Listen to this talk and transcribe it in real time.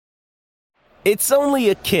It's only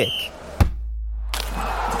a kick,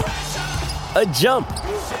 a jump,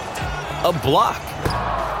 a block.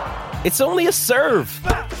 It's only a serve.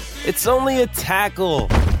 It's only a tackle,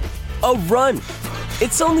 a run.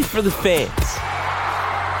 It's only for the fans.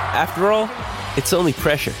 After all, it's only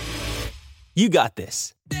pressure. You got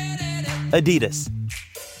this. Adidas.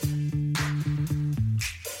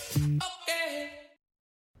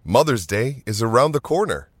 Mother's Day is around the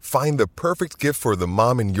corner. Find the perfect gift for the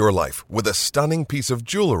mom in your life with a stunning piece of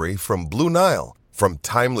jewelry from Blue Nile. From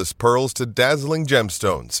timeless pearls to dazzling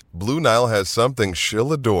gemstones, Blue Nile has something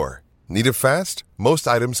she'll adore. Need it fast? Most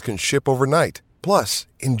items can ship overnight. Plus,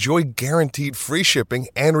 enjoy guaranteed free shipping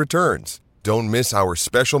and returns. Don't miss our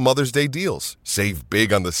special Mother's Day deals. Save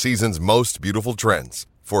big on the season's most beautiful trends.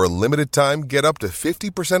 For a limited time, get up to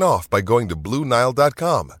 50% off by going to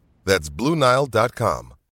BlueNile.com. That's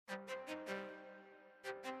BlueNile.com.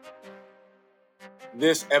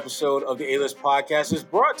 This episode of the A-List Podcast is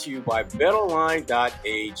brought to you by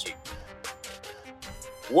BetOnline.ag.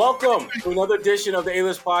 Welcome to another edition of the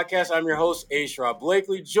A-List Podcast. I'm your host, A.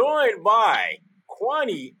 Blakely, joined by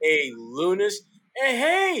Kwani A. Lunis. And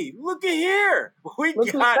hey, look at here.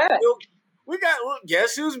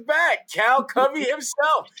 Guess who's back? Cal Covey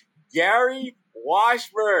himself, Gary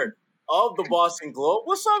Washburn of the Boston Globe.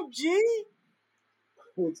 What's up, G?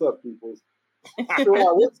 What's up, people?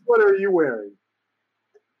 What sweater are you wearing?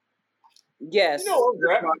 Yes. You know,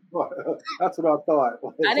 that's what I thought.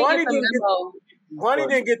 I didn't get the memo. Kwani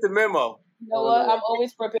didn't get the memo. You know what? I'm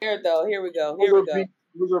always prepared, though. Here we go.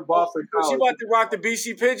 Those are Boston College. She about to rock the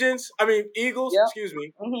BC Pigeons? Eagles? Yep. Excuse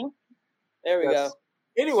me. Mm-hmm. There we go.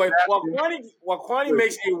 Anyway, while Kwani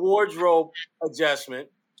makes a wardrobe adjustment.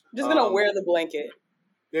 I'm just going to wear the blanket.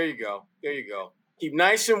 There you go. Keep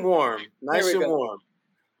nice and warm. Warm.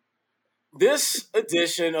 This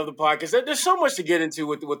edition of the podcast, there's so much to get into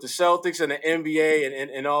with the Celtics and the NBA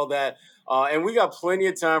and all that. And we got plenty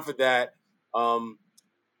of time for that.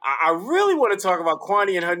 I really want to talk about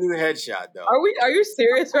Kwani and her new headshot, though. Are you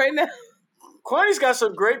serious right now? Kwani's got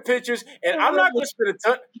some great pictures, and I'm not going to spend a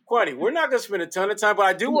ton. Kwani, we're not going to spend a ton of time, but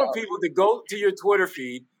I do want people to go to your Twitter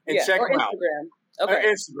feed and check them out. Okay. Or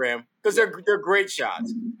Instagram, because they're great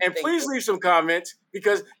shots. And please leave some comments,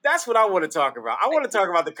 because that's what I want to talk about. I want to talk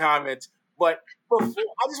about the comments, but I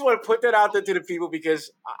just want to put that out there to the people,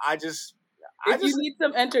 because if you need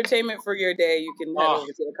some entertainment for your day, you can head over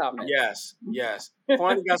to the comments. Yes.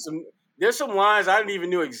 Kwani got there's some lines I didn't even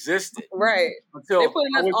know existed. Right. They're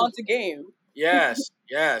putting us onto game. Yes.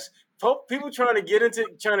 People trying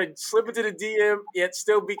to slip into the DM, yet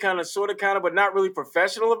still be kind of, but not really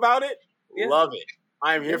professional about it. Yeah. Love it.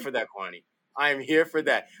 I am here for that, Kwani. I am here for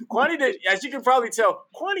that. Kwani did, as you can probably tell,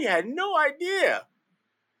 Kwani had no idea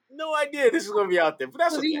this was going to be out there. But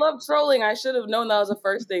that's okay. You love trolling. I should have known that was the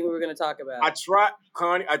first thing we were going to talk about. I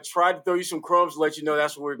tried to throw you some crumbs to let you know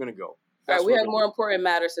that's where we're going to go. All right, we have more important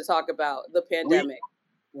matters to talk about. The pandemic.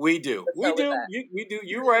 We do. We do.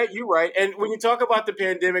 You're right. And when you talk about the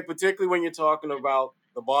pandemic, particularly when you're talking about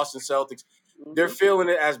the Boston Celtics, they're feeling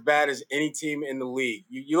it as bad as any team in the league.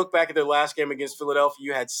 You look back at their last game against Philadelphia,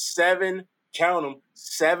 you had seven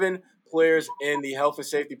players in the health and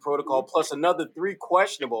safety protocol, plus another 3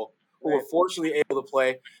 questionable who were fortunately able to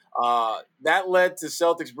play. That led to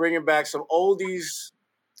Celtics bringing back some oldies.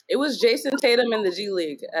 It was Jason Tatum in the G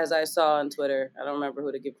League, as I saw on Twitter. I don't remember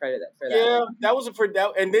who to give credit for that. Yeah, that was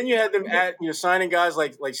and then you had them signing guys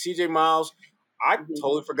like CJ Miles. I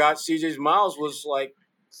totally forgot CJ Miles was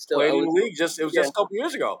still playing in the league. It was just a couple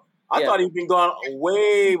years ago. I thought he'd been gone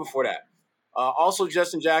way before that. Also,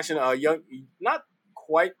 Justin Jackson, young, not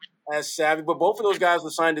quite as savvy, but both of those guys were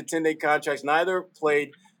signed to 10-day contracts. Neither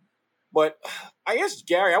played. But I guess,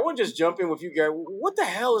 Gary, I want to just jump in with you, Gary. What the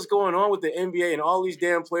hell is going on with the NBA and all these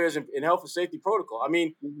damn players in health and safety protocol? I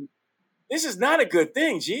mean, this is not a good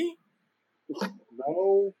thing, G.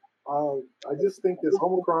 No, I just think this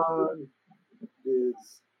Omicron is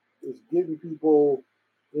getting people,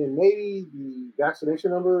 and maybe the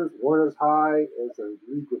vaccination numbers weren't as high as the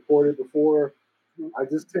league reported before. I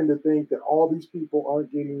just tend to think that all these people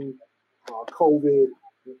aren't getting COVID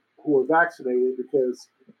who are vaccinated because,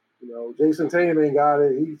 Jason Tatum ain't got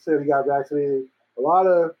it. He said he got vaccinated. A lot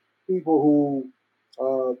of people who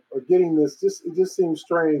are getting this, it just seems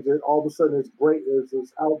strange that all of a sudden there's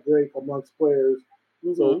this outbreak amongst players.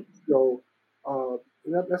 So,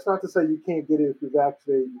 that's not to say you can't get it if you're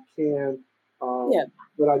vaccinated. You can.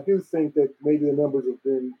 But I do think that maybe the numbers have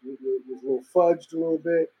been a little fudged a little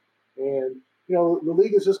bit. And, the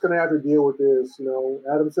league is just going to have to deal with this.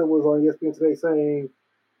 Adam Silver was on ESPN today saying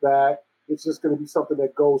that it's just going to be something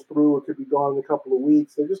that goes through. It could be gone in a couple of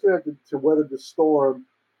weeks. They're just going to have to weather the storm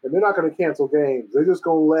and they're not going to cancel games. They're just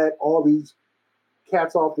going to let all these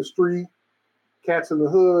cats off the street, cats in the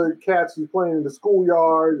hood, cats who playing in the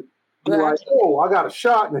schoolyard, be like, oh, I got a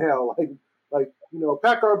shot now. Like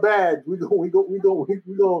pack our bags. We got a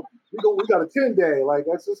 10-day. Like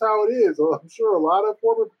that's just how it is. I'm sure a lot of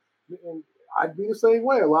former, and I'd be the same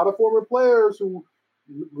way. A lot of former players who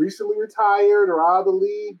recently retired or out of the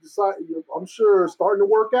league I'm sure starting to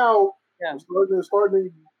work out. Yeah. Starting to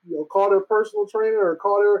call their personal trainer or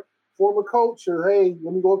call their former coach or hey,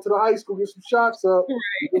 let me go up to the high school, get some shots up.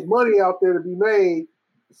 Right. There's money out there to be made.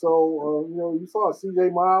 So you saw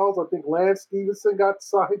CJ Miles. I think Lance Stevenson got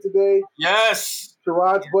signed today. Yes.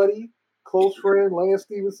 Sherrod's buddy, close friend, Lance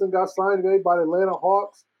Stevenson got signed today by the Atlanta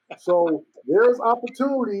Hawks. So there's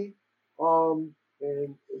opportunity, and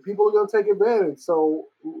people are going to take advantage. So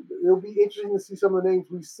it'll be interesting to see some of the names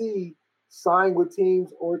we see sign with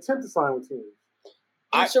teams or attempt to sign with teams.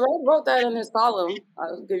 And Sherrod wrote that in his column.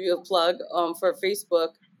 I'll give you a plug for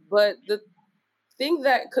Facebook. But the thing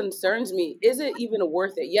that concerns me, is it even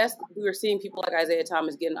worth it? Yes, we were seeing people like Isaiah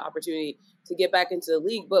Thomas get an opportunity to get back into the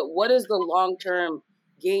league, but what is the long-term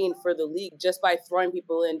gain for the league just by throwing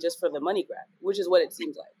people in just for the money grab, which is what it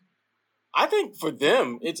seems like? I think for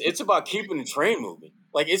them, it's about keeping the train moving.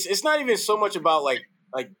 Like it's not even so much about like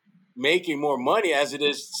making more money as it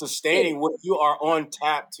is sustaining what you are on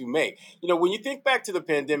tap to make. When you think back to the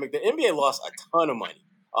pandemic, the NBA lost a ton of money.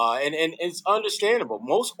 And it's understandable.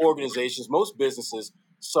 Most organizations, most businesses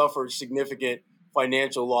suffered significant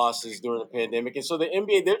financial losses during the pandemic. And so the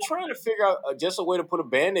NBA, they're trying to figure out just a way to put a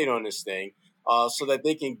Band-Aid on this thing so that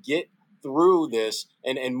they can get through this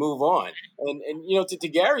and move on. And to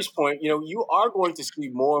Gary's point, you are going to see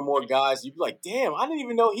more and more guys. You'd be like, damn, I didn't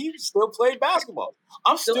even know he still played basketball.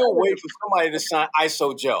 I'm still waiting for somebody to sign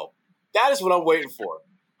ISO Joe. That is what I'm waiting for.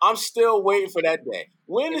 I'm still waiting for that day.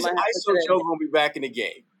 When is ISO Joe going to be back in the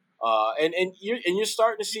game? And you're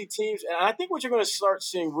starting to see teams, and I think what you're going to start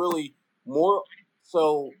seeing really more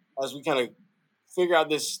so as we kind of figure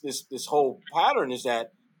out this whole pattern is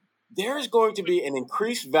that there is going to be an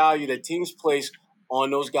increased value that teams place on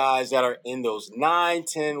those guys that are in those 9,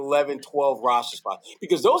 10, 11, 12 roster spots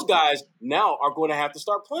because those guys now are going to have to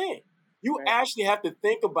start playing. You actually have to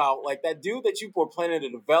think about like that dude that you were planning to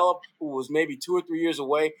develop who was maybe 2 or 3 years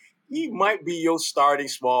away. He might be your starting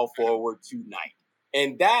small forward tonight.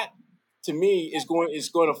 And that, to me, is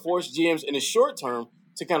going to force GMs in the short term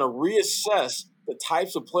to kind of reassess the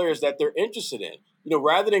types of players that they're interested in.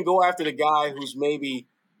 Rather than go after the guy who's maybe,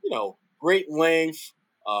 great length,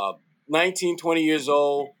 19, 20 years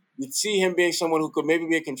old. You'd see him being someone who could maybe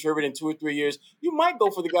be a contributor in 2 or 3 years. You might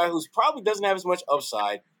go for the guy who's probably doesn't have as much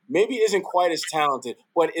upside, maybe isn't quite as talented,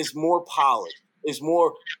 but is more polished, is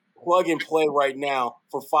more plug and play right now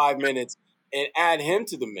for 5 minutes and add him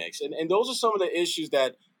to the mix. And those are some of the issues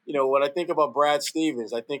that, when I think about Brad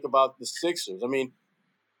Stevens, I think about the Sixers. I mean,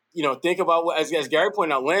 think about what, as Gary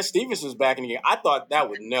pointed out, Lance Stephenson's back in the game. I thought that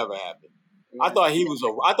would never happen. I thought it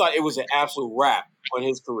was an absolute wrap on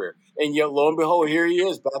his career. And yet, lo and behold, here he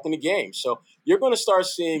is back in the game. So you're going to start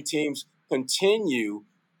seeing teams continue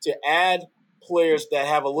to add players that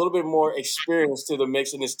have a little bit more experience to the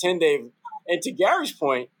mix in this 10-day. And to Gary's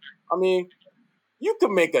point, I mean, you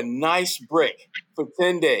could make a nice brick for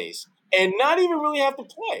 10 days and not even really have to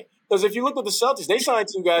play. Because if you look at the Celtics, they signed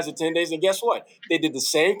 2 guys at 10 days, and guess what? They did the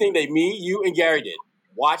same thing me, you, and Gary did.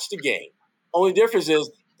 Watch the game. Only difference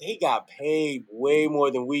is they got paid way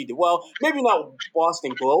more than we did. Well, maybe not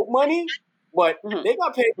Boston Globe money, but they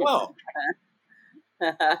got paid well.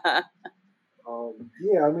 I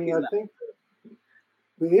mean, I think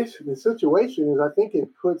the situation is I think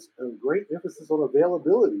it puts a great emphasis on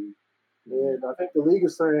availability. And I think the league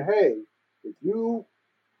is saying, hey, if you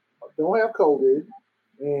don't have COVID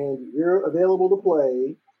and you're available to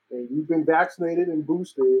play and you've been vaccinated and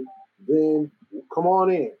boosted, then come on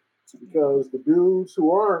in. Because the dudes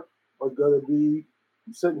who aren't are going to be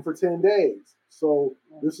sitting for 10 days. So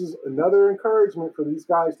this is another encouragement for these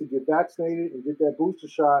guys to get vaccinated and get that booster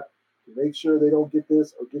shot to make sure they don't get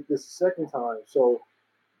this or get this a second time. So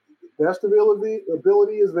best ability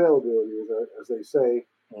is availability, as they say.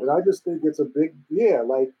 And I just think it's a big,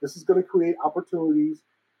 this is going to create opportunities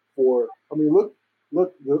for, I mean, look,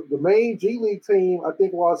 the main G League team, I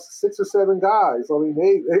think, lost 6 or 7 guys. I mean,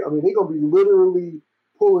 they're going to be literally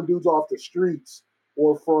pulling dudes off the streets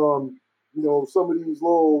or from, some of these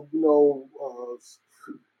little,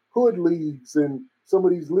 hood leagues and some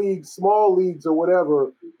of these leagues, small leagues or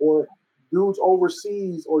whatever, or dudes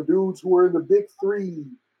overseas or dudes who are in the big 3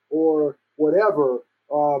 or whatever,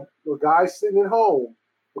 or guys sitting at home,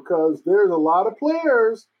 because there's a lot of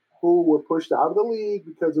players who were pushed out of the league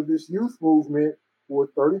because of this youth movement who are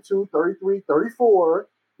 32, 33, 34,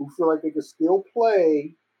 who feel like they can still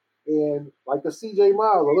play. And like the CJ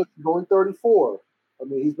Miles, look, he's only 34. I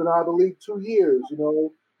mean, he's been out of the league 2 years.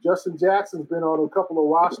 Justin Jackson's been on a couple of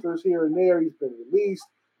rosters here and there. He's been released.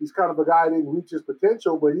 He's kind of a guy that didn't reach his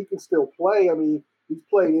potential, but he can still play. I mean, he's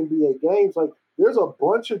played NBA games. Like, there's a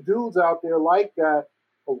bunch of dudes out there like that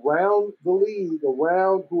around the league,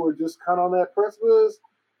 around who are just kind of on that precipice,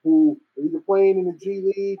 who are either playing in the G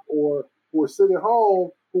League or who are sitting at home,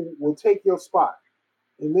 who will take your spot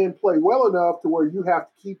and then play well enough to where you have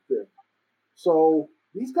to keep them. So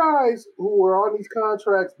these guys who are on these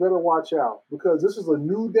contracts better watch out, because this is a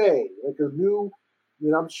new day, like a new,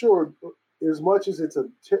 I'm sure as much as it's a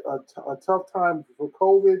tough time for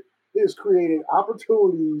COVID, it has created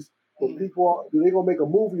opportunities for people. They're going to make a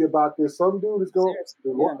movie about this. Some dude is going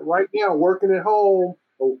right now working at home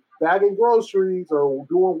or bagging groceries or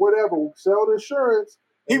doing whatever, selling insurance.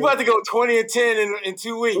 He's about to go 20-10 in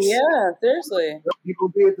 2 weeks. Yeah, seriously. He's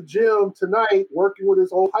going to be at the gym tonight working with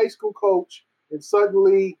his old high school coach, and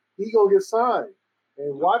suddenly he's going to get signed.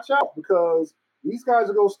 And watch out, because these guys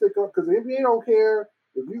are going to stick up, because the NBA don't care.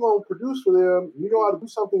 If you're going to produce for them, you know how to do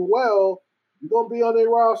something well, you're going to be on their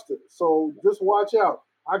roster. So just watch out.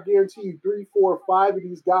 I guarantee you 3, 4, 5 of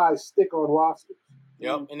these guys stick on rosters.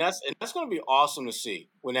 Yep, and that's going to be awesome to see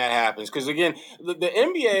when that happens. Because, again, the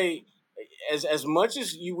NBA, as much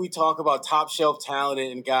as we talk about top shelf talent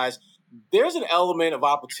and guys, there's an element of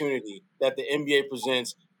opportunity that the NBA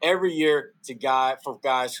presents every year for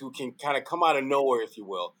guys who can kind of come out of nowhere, if you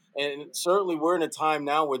will. And certainly we're in a time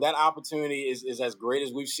now where that opportunity is as great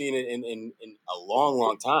as we've seen it in a long,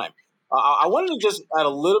 long time. I wanted to just add a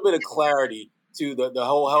little bit of clarity to the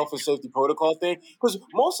whole health and safety protocol thing, because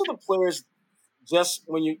most of the players, just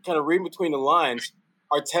when you kind of read between the lines,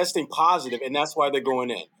 are testing positive, and that's why they're going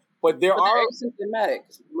in. But they're asymptomatic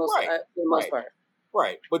for the most part.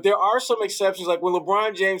 Right. But there are some exceptions. Like when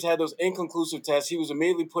LeBron James had those inconclusive tests, he was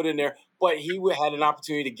immediately put in there, but he had an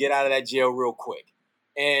opportunity to get out of that jail real quick.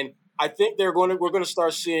 And I think we're going to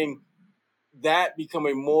start seeing that become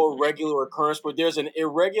a more regular occurrence, where there's an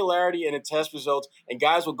irregularity in the test results and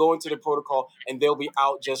guys will go into the protocol and they'll be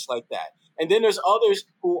out just like that. And then there's others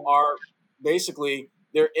who are basically,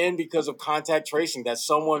 they're in because of contact tracing. That's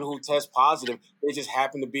someone who tests positive. They just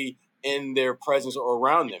happen to be in their presence or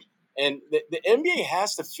around them. And the NBA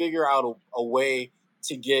has to figure out a way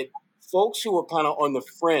to get folks who are kind of on the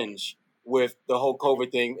fringe with the whole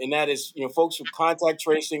COVID thing, and that is, folks with contact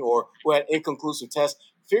tracing or who had inconclusive tests,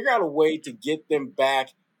 figure out a way to get them back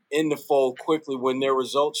in the fold quickly when their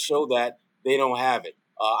results show that they don't have it.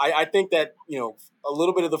 I think that, a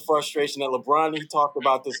little bit of the frustration that LeBron, he talked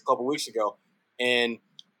about this a couple weeks ago, and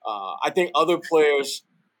I think other players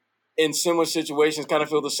in similar situations kind of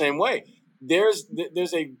feel the same way. There's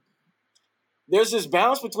this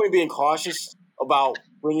balance between being cautious about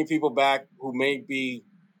bringing people back who may be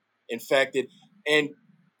infected and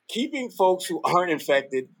keeping folks who aren't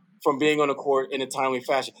infected from being on the court in a timely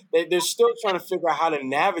fashion. They're still trying to figure out how to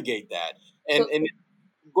navigate that. And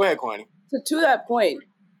go ahead, Kwani. So to that point,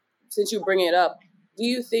 since you bring it up, do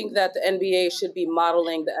you think that the NBA should be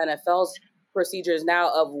modeling the NFL's procedures now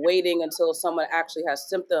of waiting until someone actually has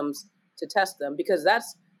symptoms to test them? Because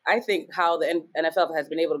that's, I think, how the NFL has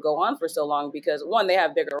been able to go on for so long, because one, they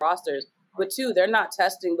have bigger rosters, but two, they're not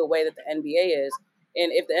testing the way that the NBA is.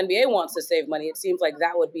 And if the NBA wants to save money, it seems like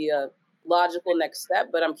that would be a logical next step.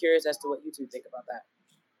 But I'm curious as to what you two think about that.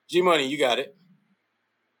 G-Money, you got it.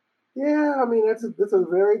 Yeah, I mean, it's a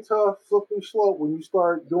very tough slippery slope when you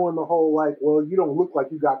start doing the whole, like, well, you don't look like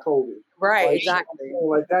you got COVID. Right, exactly.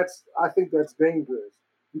 I think that's dangerous.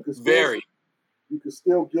 You can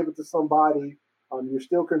still give it to somebody. You're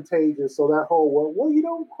still contagious. So that whole, well,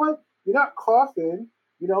 you're not coughing.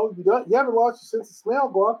 You haven't lost your sense of smell.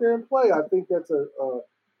 Go out there and play. I think that's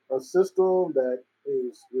a system that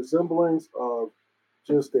is resemblance of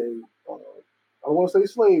just I don't want to say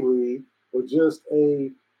slavery, but just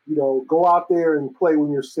go out there and play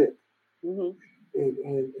when you're sick, and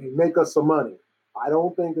make us some money. I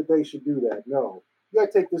don't think that they should do that. No, you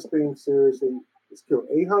got to take this thing seriously. It's killed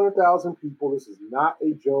 800,000 people. This is not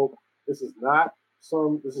a joke. This is not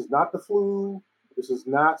the flu. This is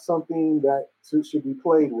not something that should be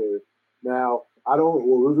played with. Now,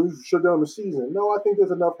 we shut down the season. No, I think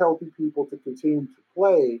there's enough healthy people to continue to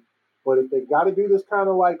play. But if they got to do this kind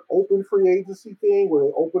of like open free agency thing where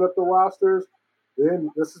they open up the rosters, then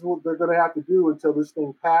this is what they're going to have to do until this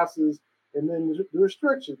thing passes. And then the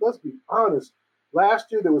restrictions, let's be honest.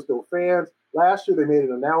 Last year, there was no fans. Last year, they made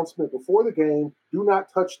an announcement before the game, do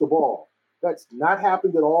not touch the ball. That's not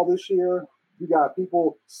happened at all this year. You got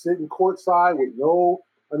people sitting courtside with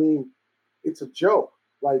it's a joke.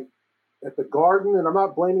 Like at the Garden, and I'm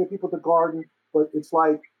not blaming the people at the Garden, but it's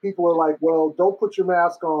like people are like, well, don't put your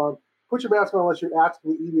mask on. Put your mask on unless you're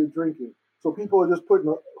actively eating or drinking. So people are just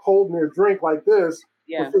holding their drink like this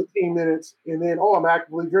for 15 minutes, and then, oh, I'm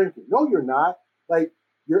actively drinking. No, you're not. Like,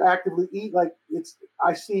 you're actively eating. Like,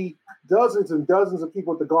 I see dozens and dozens of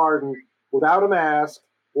people at the Garden without a mask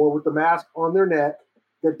or with the mask on their neck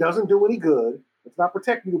that doesn't do any good. It's not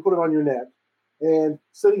protecting you to put it on your neck, and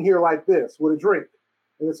sitting here like this with a drink.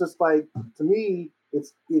 And it's just like, to me,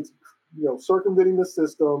 it's circumventing the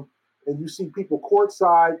system. And you see people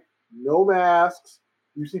courtside, no masks.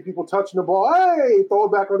 You see people touching the ball. Hey, throw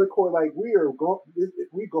it back on the court. Like we're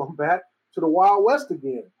going back to the Wild West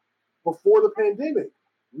again. Before the pandemic,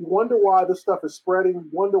 we wonder why this stuff is spreading. We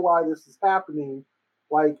wonder why this is happening.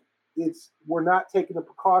 Like we're not taking the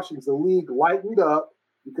precautions. The league lightened up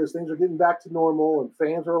because things are getting back to normal and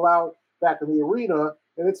fans are allowed back in the arena.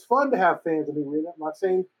 And it's fun to have fans in the arena. I'm not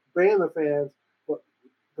saying ban the fans, but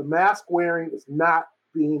the mask wearing is not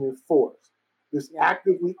being enforced. This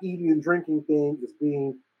actively eating and drinking thing is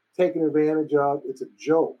being taken advantage of. It's a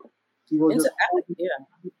joke. People just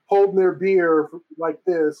holding their beer like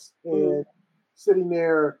this and sitting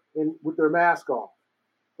there and with their mask off.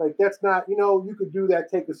 Like that's not, you could do that.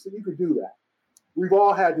 You could do that. We've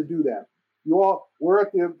all had to do that. We're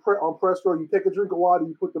at on press row. You take a drink of water,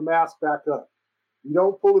 you put the mask back up. You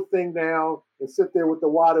don't pull the thing down and sit there with the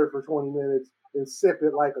water for 20 minutes and sip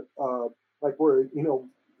it like we're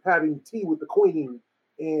having tea with the queen.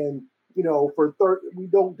 And we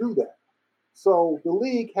don't do that. So the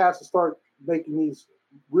league has to start making these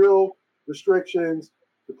real restrictions.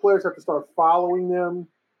 The players have to start following them,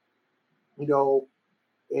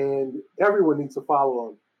 and everyone needs to follow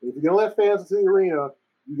them. If you're going to let fans into the arena,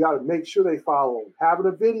 you got to make sure they follow them. Having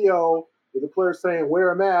a video with the players saying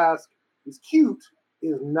wear a mask is cute,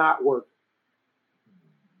 is not working.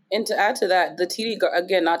 And to add to that, the TD,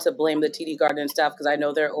 again, not to blame the TD Garden staff because I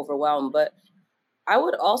know they're overwhelmed, but I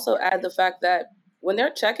would also add the fact that when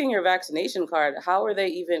they're checking your vaccination card, how are they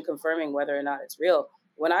even confirming whether or not it's real?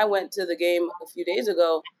 When I went to the game a few days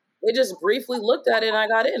ago, they just briefly looked at it and I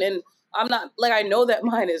got in. And I'm not, I know that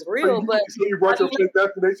mine is real, but... So you brought your fake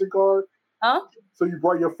vaccination card? Huh? So you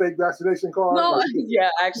brought your fake vaccination card? No, yeah,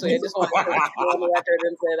 actually, I just wanted to go on the record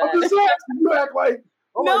and say that. I'm just asking, you act like...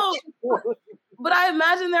 No, but I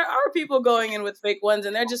imagine there are people going in with fake ones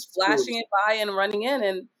and they're just flashing it by and running in.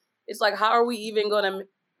 And it's like, how are we even going to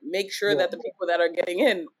make sure that the people that are getting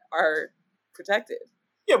in are protected?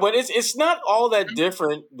 Yeah, but it's not all that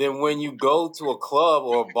different than when you go to a club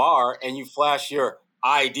or a bar and you flash your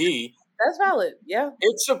ID. That's valid, yeah.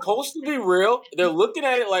 It's supposed to be real. They're looking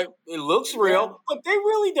at it like it looks real, but they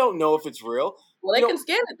really don't know if it's real. Well, they can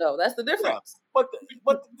scan it though. That's the difference. Yeah.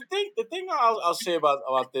 But the thing I'll say about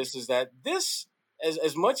this is that this,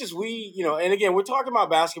 as much as we, and again, we're talking about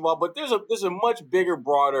basketball, but there's a much bigger,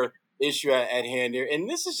 broader issue at hand here, and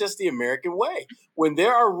this is just the American way. When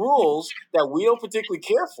there are rules that we don't particularly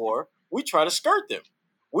care for, we try to skirt them.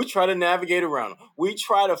 We try to navigate around them. We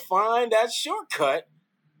try to find that shortcut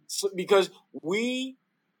because we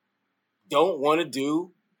don't want to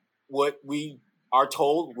do what we are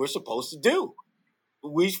told we're supposed to do.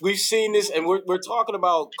 We've seen this, and we're talking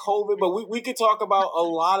about COVID, but we could talk about a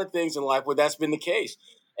lot of things in life where that's been the case.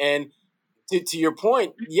 And to your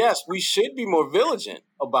point, yes, we should be more vigilant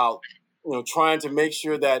about trying to make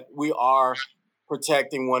sure that we are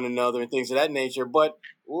protecting one another and things of that nature. But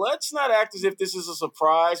let's not act as if this is a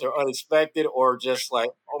surprise or unexpected or just like,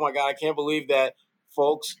 oh my God, I can't believe that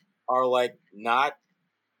folks are like not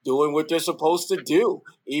doing what they're supposed to do,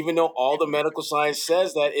 even though all the medical science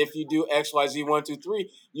says that if you do X, Y, Z, 1, 2,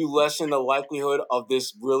 3, you lessen the likelihood of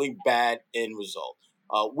this really bad end result.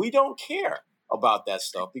 We don't care about that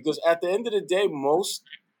stuff because at the end of the day, most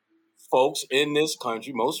folks in this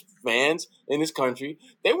country, most fans in this country,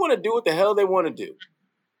 they want to do what the hell they want to do.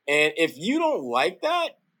 And if you don't like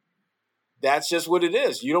that, that's just what it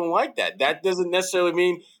is. You don't like that. That doesn't necessarily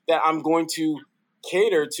mean that I'm going to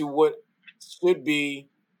cater to what should be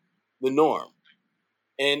the norm.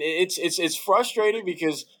 And it's frustrating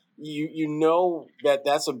because you know that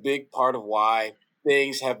that's a big part of why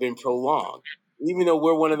things have been prolonged. Even though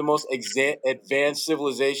we're one of the most advanced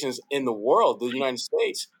civilizations in the world, the United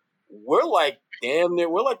States, we're like damn near,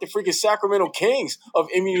 we're like the freaking Sacramento Kings of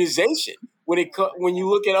immunization when you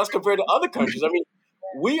look at us compared to other countries. I mean,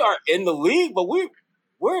 we are in the league, but we're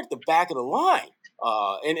at the back of the line.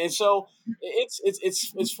 And so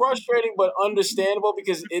it's frustrating, but understandable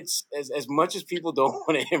because it's as much as people don't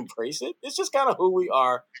want to embrace it, it's just kind of who we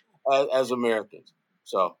are as Americans.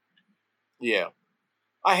 So, yeah.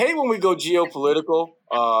 I hate when we go geopolitical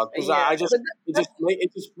because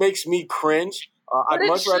it just makes me cringe. But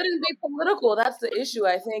it shouldn't be political. That's the issue.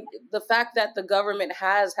 I think the fact that the government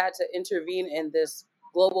has had to intervene in this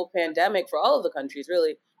global pandemic for all of the countries,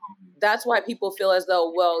 really, that's why people feel as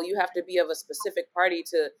though, well, you have to be of a specific party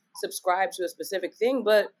to subscribe to a specific thing.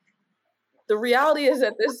 But the reality is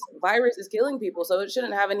that this virus is killing people. So it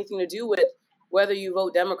shouldn't have anything to do with whether you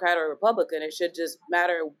vote Democrat or Republican. It should just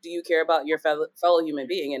matter, do you care about your fellow human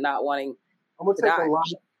being and not wanting to die? I'm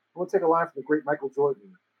going to take a line from the great Michael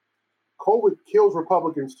Jordan. COVID kills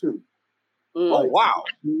Republicans too. Oh wow!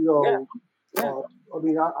 I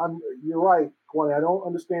mean, you're right, Kwani. I don't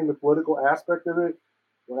understand the political aspect of it.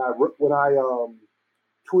 When I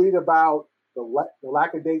tweeted about the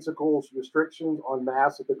lackadaisical restrictions on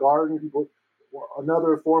masks at the Garden,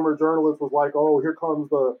 another former journalist was like, "Oh, here comes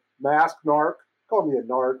the mask narc." Call me a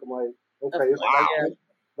narc. I'm like, okay, it's like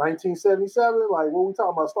 1977. Like, what are we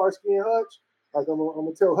talking about? Starsky and Hutch? Like, I'm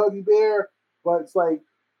gonna tell Huggy Bear, but it's like.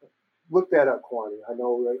 Look that up, Kwani. I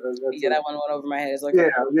know. That one went over my head. Like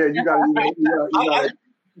you got it.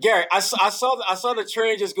 Gary, I saw the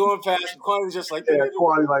train just going past. Kwani was just like,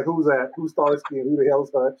 Kwani, like, who's that? Who's Starsky and who the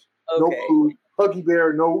hell's Hutch? Okay. No clue. Huggy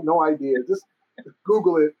Bear, no idea. Just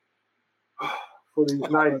Google it for these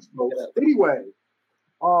 90s folks. Anyway,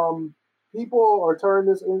 people are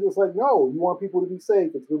turning this, and it's like, no, you want people to be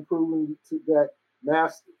safe. It's been proven that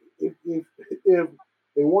masks, if they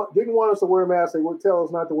didn't want us to wear masks, they would tell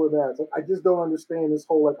us not to wear masks. Like, I just don't understand this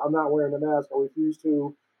whole, like, I'm not wearing a mask, I refuse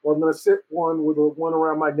to, or I'm going to sit one with one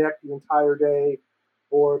around my neck the entire day,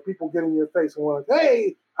 or people get in your face and want to,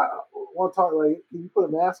 hey, I want to talk, like, can you put a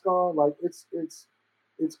mask on? Like, it's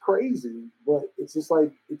crazy, but it's just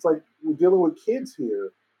like, we're dealing with kids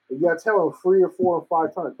here. You got to tell them 3 or 4 or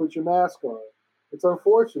 5 times, put your mask on. It's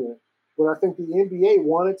unfortunate, but I think the NBA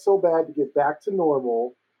wanted so bad to get back to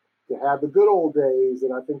normal, to have the good old days,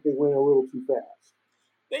 and I think they went a little too fast.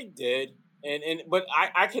 They did, but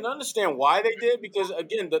I can understand why they did, because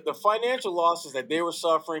again, the financial losses that they were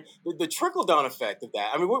suffering, the trickle down effect of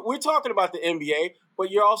that. I mean, we're talking about the NBA,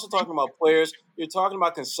 but you're also talking about players. You're talking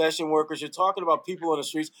about concession workers. You're talking about people on the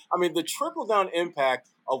streets. I mean, the trickle down impact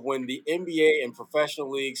of when the NBA and professional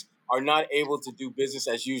leagues are not able to do business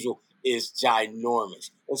as usual is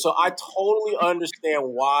ginormous, and so I totally understand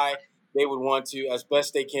why they would want to, as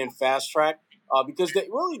best they can, fast track, because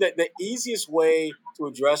the easiest way to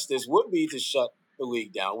address this would be to shut the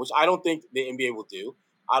league down, which I don't think the NBA will do.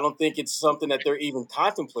 I don't think it's something that they're even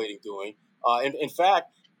contemplating doing. In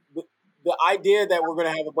fact, the idea that we're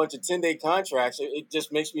going to have a bunch of 10-day contracts, it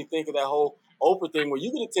just makes me think of that whole Oprah thing where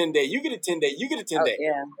you get a 10-day, you get a 10-day, you get a 10-day.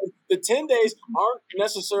 Yeah. The 10 days aren't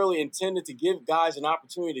necessarily intended to give guys an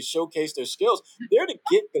opportunity to showcase their skills. They're to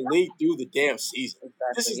get the league through the damn season.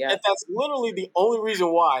 Exactly, that's literally the only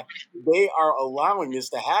reason why they are allowing this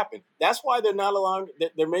to happen. That's why they're not allowing.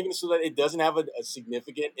 They're making it so that it doesn't have a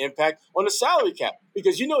significant impact on the salary cap,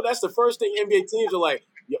 because that's the first thing NBA teams are like.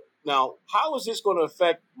 Now, how is this going to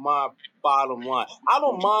affect my bottom line? I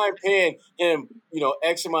don't mind paying him,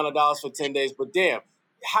 X amount of dollars for 10 days, but damn,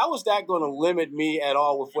 how is that going to limit me at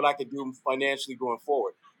all with what I could do financially going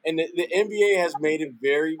forward? And the NBA has made it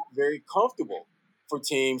very, very comfortable for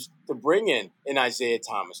teams to bring in an Isaiah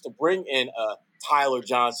Thomas, to bring in a Tyler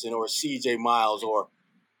Johnson or a CJ Miles or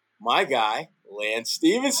my guy, Lance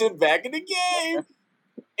Stevenson, back in the game.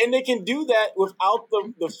 And they can do that without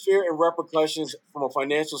the fear and repercussions from a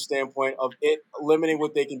financial standpoint of it limiting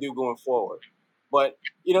what they can do going forward. But,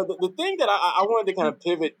 the thing that I wanted to kind of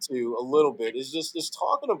pivot to a little bit is just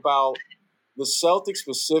talking about the Celtics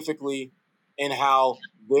specifically and how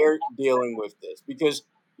they're dealing with this. Because,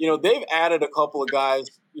 they've added a couple of guys,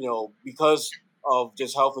 because of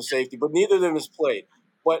just health and safety, but neither of them has played.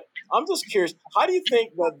 But I'm just curious, how do you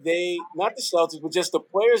think that they, not the Celtics, but just the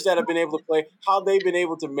players that have been able to play, how they've been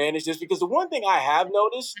able to manage this? Because the one thing I have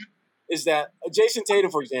noticed is that Jason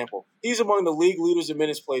Tatum, for example, he's among the league leaders in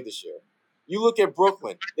minutes played this year. You look at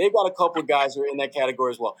Brooklyn, they've got a couple of guys who are in that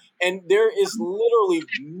category as well. And there is literally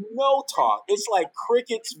no talk. It's like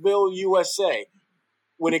Cricketsville, USA,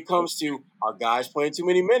 when it comes to our guys playing too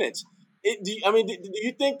many minutes. Do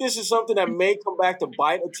you think this is something that may come back to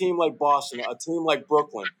bite a team like Boston, a team like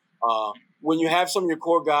Brooklyn, when you have some of your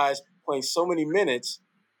core guys playing so many minutes,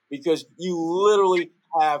 because you literally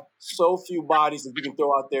have so few bodies that you can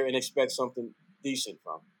throw out there and expect something decent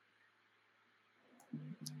from?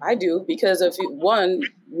 I do, because you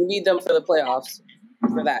need them for the playoffs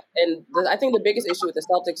for that. And I think the biggest issue with the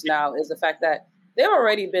Celtics now is the fact that they've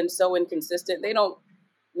already been so inconsistent. They don't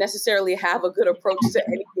necessarily have a good approach to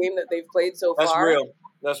any game that they've played so far.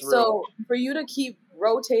 That's real. So for you to keep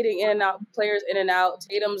rotating in and out, players in and out.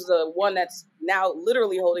 Tatum's the one that's now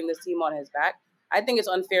literally holding this team on his back. I think it's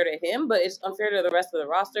unfair to him, but it's unfair to the rest of the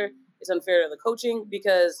roster. It's unfair to the coaching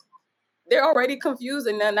because they're already confused,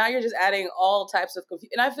 and then now you're just adding all types of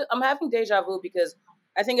confusion. And I'm having deja vu because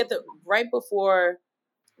I think right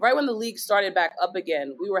when the league started back up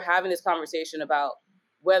again, we were having this conversation about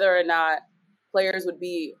whether or not players would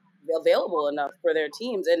be available enough for their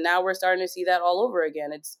teams, and now we're starting to see that all over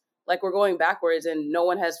again. It's like we're going backwards, and no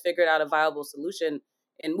one has figured out a viable solution.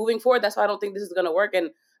 And moving forward, that's why I don't think this is going to work.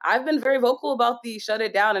 And I've been very vocal about the shut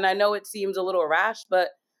it down, and I know it seems a little rash, but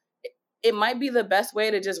it might be the best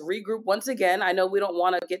way to just regroup once again. I know we don't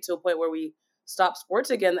want to get to a point where we stop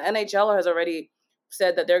sports again. The NHL has already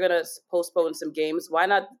said that they're going to postpone some games. Why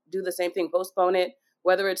not do the same thing? Postpone it,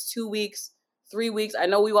 whether it's 2 weeks, 3 weeks. I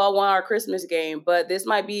know we all want our Christmas game, but this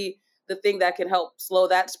might be the thing that can help slow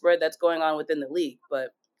that spread that's going on within the league.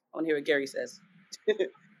 But I want to hear what Gary says.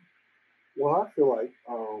 Well, I feel like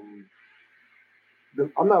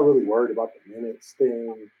I'm not really worried about the minutes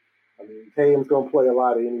thing. I mean, Tatum's going to play a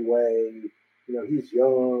lot anyway. You know, he's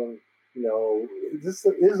young. You know, this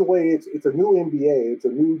is the way it's a new NBA. It's a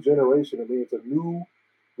new generation. I mean, it's a new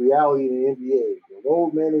reality in the NBA. The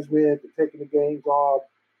load management, the taking the games off.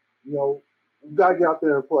 You know, you got to get out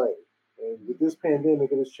there and play. And with this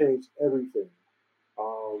pandemic, it has changed everything.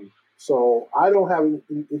 So I don't have any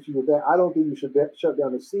issue with that. I don't think you should shut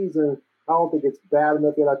down the season. I don't think it's bad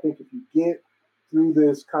enough yet. I think if you get through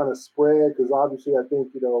this kind of spread, because obviously I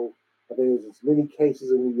think there's as many cases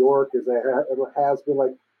in New York as there ever has been.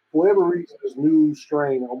 Like, for whatever reason, this new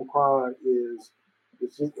strain, Omicron, it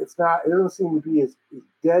doesn't seem to be as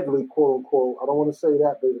deadly, quote unquote. I don't want to say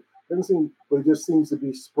that, but it just seems to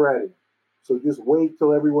be spreading. So just wait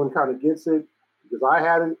till everyone kind of gets it. Because I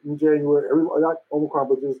had it in January. Everyone got Omicron,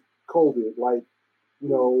 but just COVID. Like, you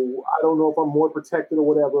know, I don't know if I'm more protected or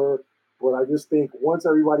whatever, but I just think once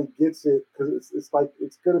everybody gets it, because it's like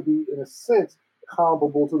it's going to be, in a sense,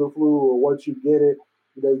 comparable to the flu, or once you get it,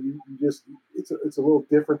 you know, you just it's a little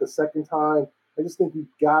different the second time. I just think you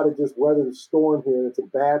got to just weather the storm here. It's a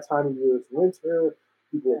bad time of year. It's winter.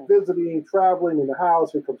 People are visiting, traveling in the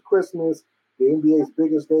house. Here comes Christmas, the NBA's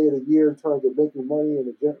biggest day of the year in terms of making money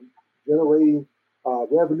and generating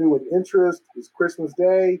revenue and interest is Christmas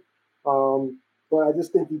Day. But I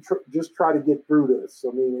just think you just try to get through this. I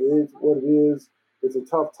mean, it is what it is. It's a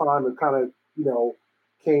tough time. It kind of, you know,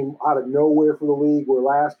 came out of nowhere for the league, where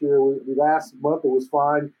last month it was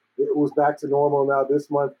fine. It was back to normal. Now this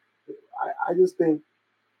month, I just think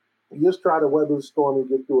you just try to weather the storm and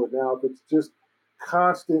get through it. Now, if it's just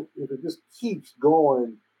constant, if it just keeps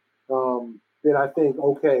going, then I think,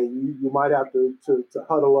 okay, you might have to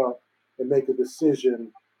huddle up and make a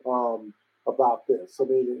decision about this. I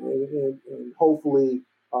mean, and hopefully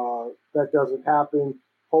that doesn't happen.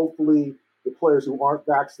 Hopefully the players who aren't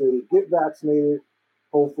vaccinated get vaccinated.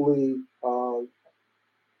 Hopefully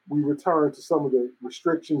we return to some of the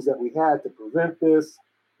restrictions that we had to prevent this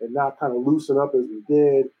and not kind of loosen up as we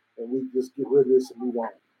did, and we just get rid of this and move on.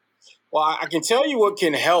 Well, I can tell you what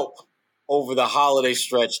can help over the holiday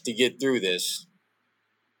stretch to get through this.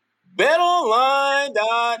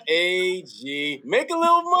 BetOnline.ag. Make a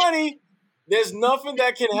little money. There's nothing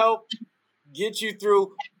that can help get you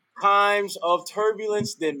through times of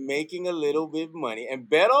turbulence than making a little bit of money. And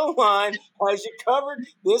BetOnline has you covered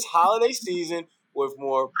this holiday season with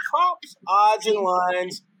more props, odds, and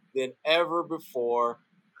lines than ever before.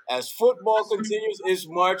 As football continues its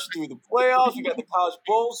march through the playoffs, we got the college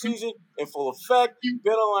bowl season in full effect.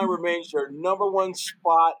 BetOnline remains your number one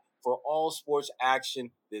spot for all sports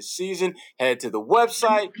action this season. Head to the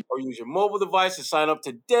website or use your mobile device to sign up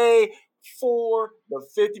today for the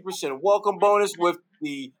 50% welcome bonus with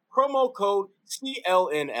the promo code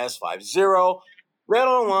CLNS50.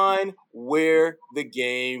 BetOnline, where the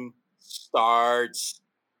game starts.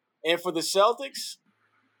 And for the Celtics,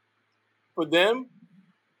 for them,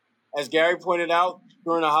 as Gary pointed out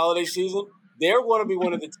during the holiday season, they're going to be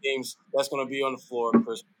one of the teams that's going to be on the floor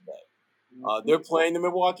Christmas Day. They're playing the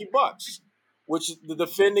Milwaukee Bucks, which is the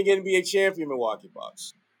defending NBA champion Milwaukee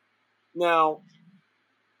Bucks. Now,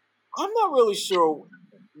 I'm not really sure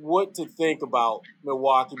what to think about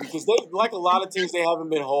Milwaukee because they, like a lot of teams, they haven't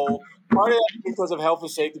been whole. Part of that is because of health and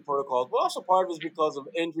safety protocols, but also part of it is because of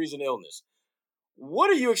injuries and illness. What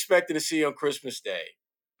are you expecting to see on Christmas Day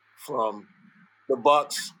from the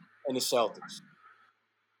Bucks and the Celtics?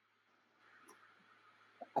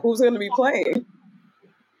 Who's going to be playing?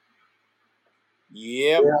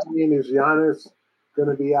 Yep. Yeah, I mean, is Giannis going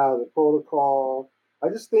to be out of the protocol? I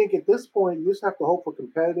just think at this point, you just have to hope for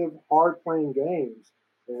competitive, hard-playing games.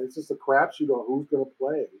 And it's just a crapshoot on who's going to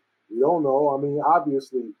play. We don't know. I mean,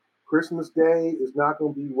 obviously, Christmas Day is not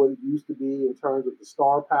going to be what it used to be in terms of the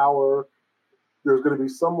star power. There's going to be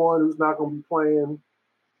someone who's not going to be playing.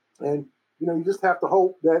 And, you just have to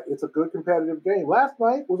hope that it's a good competitive game. Last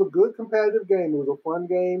night was a good competitive game. It was a fun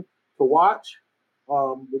game to watch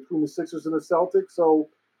between the Sixers and the Celtics. So,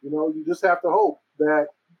 you just have to hope that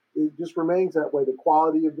it just remains that way. The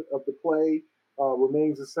quality of the play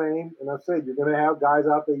remains the same. And I've said you're going to have guys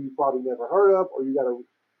out there you probably never heard of, or you got to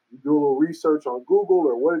do a little research on Google,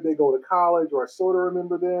 or where did they go to college, or I sort of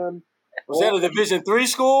remember them. Was that a Division III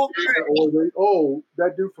school? Or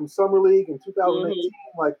that dude from Summer League in 2018.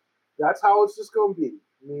 Like, that's how it's just going to be.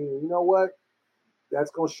 I mean, you know what?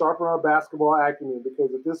 That's going to sharpen our basketball acumen,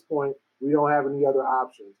 because at this point, we don't have any other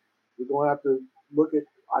options. We're going to have to look at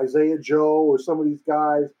Isaiah Joe or some of these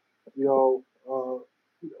guys,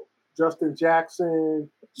 Justin Jackson,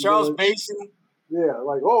 Charles Basie. Yeah,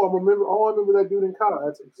 like, I remember that dude in college.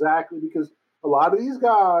 That's exactly, because a lot of these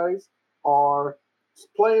guys are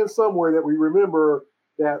playing somewhere that we remember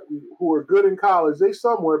who are good in college. They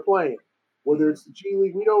somewhere playing. Whether it's the G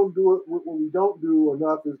League, we don't do it. What we don't do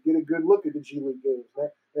enough is get a good look at the G League games.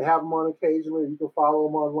 They have them on occasionally. You can follow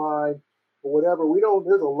them online or whatever.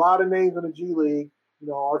 There's a lot of names in the G League.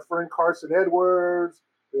 Our friend Carson Edwards,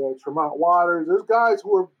 Tremont Waters. There's guys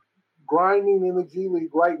who are grinding in the G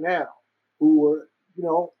League right now. Who were,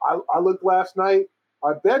 I looked last night.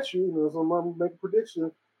 I bet you, so I'm going to make a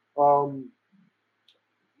prediction.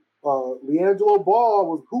 LiAngelo Ball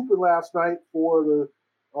was hooping last night for the,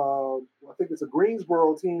 I think it's a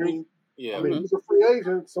Greensboro team. Yeah. I mean, he's a free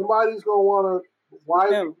agent. Somebody's going to want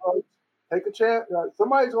to take a chance.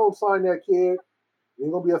 Somebody's going to sign that kid. He's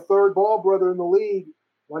going to be a third ball brother in the league.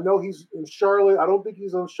 I know he's in Charlotte. I don't think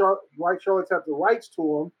he's on Charlotte. Charlotte's have the rights to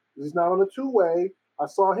him. He's not on a two-way. I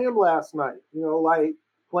saw him last night,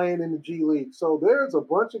 playing in the G League. So there's a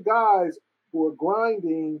bunch of guys who are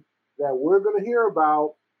grinding that we're going to hear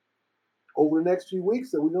about over the next few weeks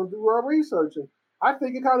that we're going to do our research. And I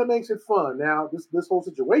think it kind of makes it fun. Now, this whole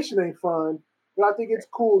situation ain't fun, but I think it's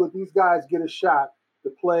cool that these guys get a shot to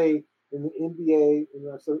play in the NBA. And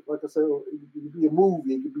like I said, it could be a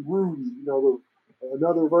movie. It could be Rudy,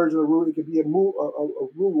 another version of Rudy. It could be a movie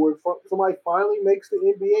where somebody finally makes the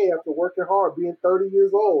NBA after working hard, being 30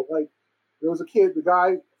 years old. Like, there was a kid, the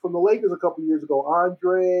guy from the Lakers a couple years ago,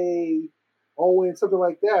 Andre Owen, something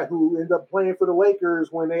like that, who ended up playing for the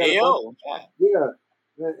Lakers when they had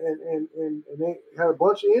and they had a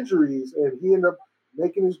bunch of injuries, and he ended up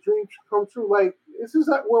making his dreams come true. Like, this is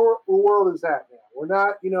not where the world is at now. We're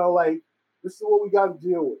not, this is what we got to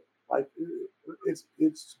deal with. Like,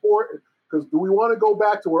 it's sport. Because do we want to go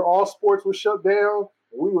back to where all sports was shut down?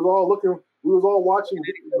 And we was all watching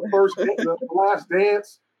the Last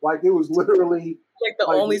Dance. Like, it was literally like the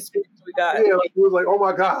only sports we got. Yeah, like, it was like, oh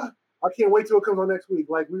my God, I can't wait till it comes on next week.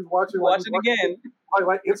 Like, we was watching. Watch it again.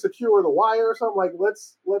 Like Insecure or The Wire or something. Like,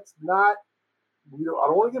 let's not. I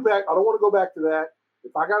don't want to get back. I don't want to go back to that.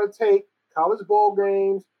 If I got to take college ball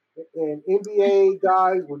games and NBA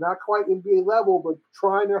guys, we're not quite NBA level, but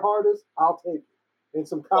trying their hardest, I'll take it. And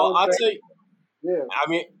some college. Well, I'll tell you. Yeah. I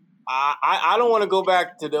mean, I don't want to go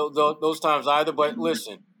back to those times either. But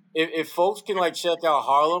listen, if folks can check out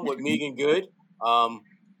Harlem with Megan Good,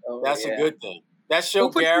 that's a good thing. That show,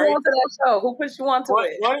 Who put Gary. you onto that show? Who put you onto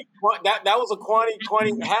it? That was a Quani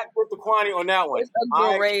hat with the Quani on that one. It's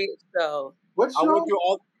a great show. What show?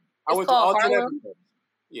 I went through all 10 episodes.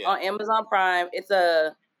 Yeah. On Amazon Prime. It's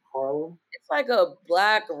Harlem. It's like a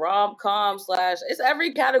black rom-com / it's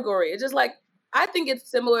every category. It's just like, I think it's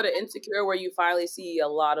similar to Insecure, where you finally see a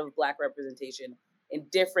lot of black representation in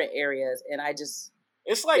different areas, and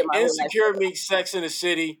it's like Insecure meets Sex in the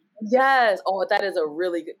City. Yes. Oh, that is a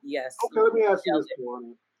really good. Yes. Okay, let me ask you this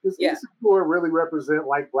one: does Insecure really represent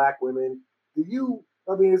black women?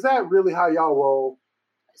 Is that really how y'all roll?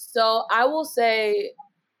 So I will say,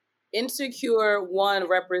 Insecure one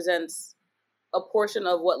represents a portion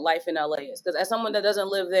of what life in LA is, because as someone that doesn't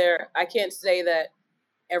live there, I can't say that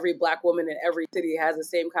every black woman in every city has the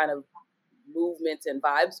same kind of movements and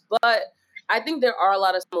vibes. But I think there are a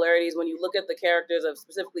lot of similarities when you look at the characters of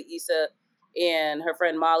specifically Issa and her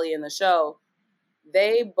friend Molly in the show.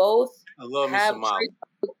 They both have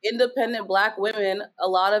independent black women. A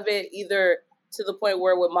lot of it either to the point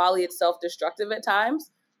where with Molly it's self-destructive at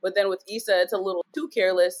times, but then with Issa it's a little too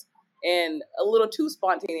careless and a little too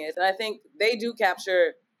spontaneous. And I think they do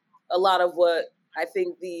capture a lot of what I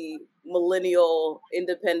think the millennial,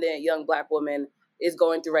 independent, young black woman is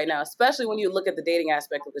going through right now, especially when you look at the dating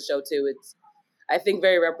aspect of the show too. It's, I think,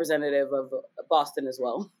 very representative of Boston as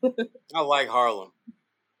well. I like Harlem.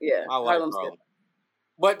 Yeah, I like Harlem's Harlem. good.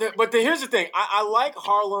 But here's the thing. I like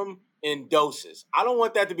Harlem in doses. I don't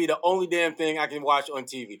want that to be the only damn thing I can watch on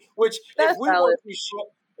TV. Which, That's valid.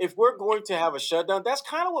 If we're going to have a shutdown, that's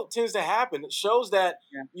kind of what tends to happen. It shows that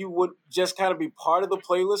you would just kind of be part of the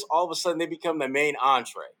playlist. All of a sudden, they become the main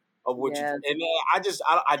entree of what you. And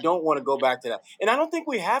I don't want to go back to that. And I don't think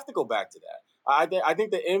we have to go back to that. I think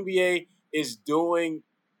the NBA is doing.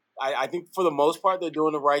 I think for the most part, they're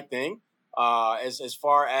doing the right thing as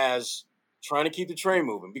far as trying to keep the train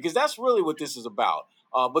moving, because that's really what this is about.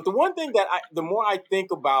 But the one thing that the more I think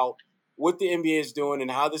about what the NBA is doing and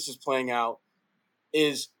how this is playing out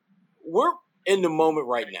is we're in the moment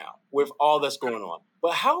right now with all that's going on.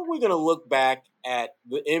 But how are we going to look back at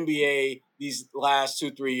the NBA these last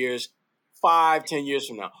 2-3 years, 5-10 years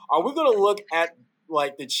from now? Are we going to look at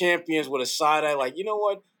like the champions with a side eye, like, you know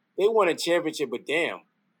what? They won a championship, but damn,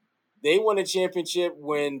 they won a championship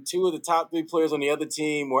when 2 of the top 3 players on the other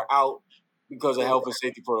team were out because of health and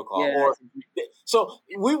safety protocol. Yeah. So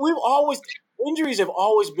we've always – injuries have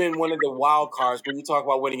always been one of the wild cards when you talk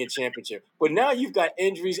about winning a championship. But now you've got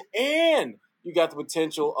injuries and you got the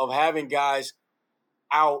potential of having guys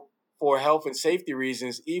out for health and safety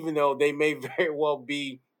reasons, even though they may very well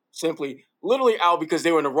be simply literally out because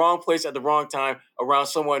they were in the wrong place at the wrong time around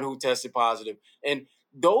someone who tested positive. And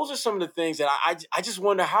those are some of the things that I just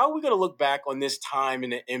wonder, how are we going to look back on this time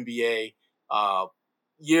in the NBA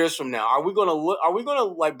years from now? Are we going to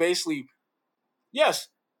like basically, yes,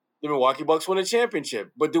 the Milwaukee Bucks won a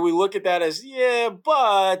championship, but do we look at that as,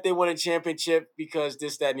 but they won a championship because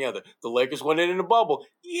this, that, and the other? The Lakers won it in the bubble.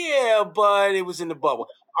 Yeah, but it was in the bubble.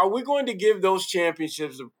 Are we going to give those champions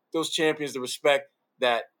the respect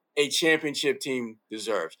that a championship team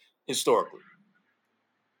deserves historically?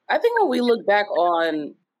 I think when we look back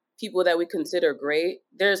on people that we consider great,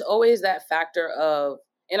 there's always that factor of,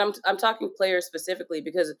 and I'm talking players specifically,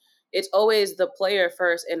 because it's always the player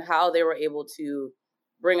first and how they were able to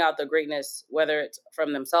bring out the greatness, whether it's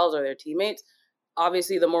from themselves or their teammates.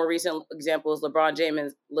 Obviously, the more recent example is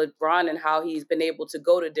LeBron and how he's been able to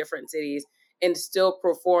go to different cities and still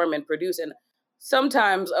perform and produce and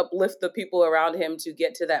sometimes uplift the people around him to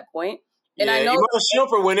get to that point. And I know Iman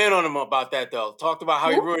Shumpert went in on him about that, though. Talked about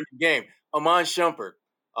how he ruined the game. Iman Shumpert,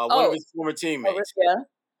 one of his former teammates.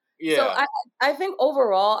 Yeah. So I think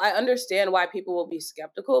overall, I understand why people will be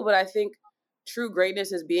skeptical, but I think true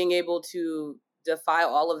greatness is being able to defy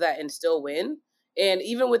all of that and still win. And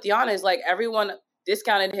even with Giannis, like, everyone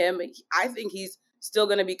discounted him. I think he's still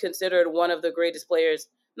going to be considered one of the greatest players,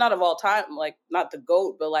 not of all time, like not the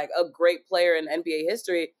GOAT, but like a great player in NBA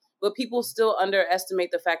history. But people still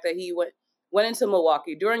underestimate the fact that he went into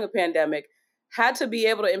Milwaukee during a pandemic, had to be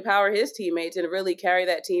able to empower his teammates and really carry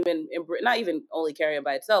that team and not even only carry it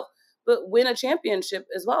by itself, but win a championship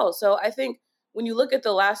as well. So I think when you look at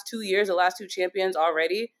the last 2 years, the last 2 champions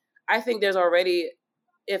already, I think there's already,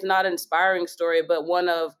 if not inspiring story, but one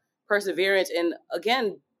of perseverance. And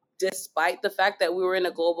again, despite the fact that we were in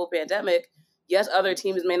a global pandemic, yes, other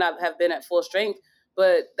teams may not have been at full strength,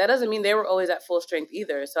 but that doesn't mean they were always at full strength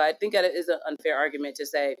either. So I think that it is an unfair argument to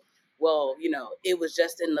say, well, it was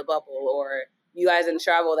just in the bubble, or you guys didn't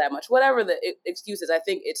travel that much. Whatever the excuse is, I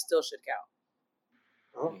think it still should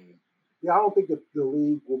count. Yeah, I don't think that the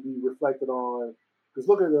league will be reflected on, because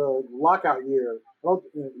look at the lockout year,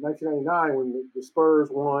 in 1999 when the Spurs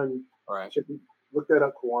won. All right. Look that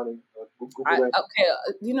up, Kawani.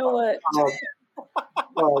 Okay, you know what?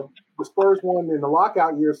 The Spurs won in the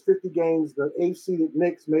lockout years, 50 games. The 8th seeded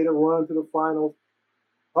Knicks made a run to the finals.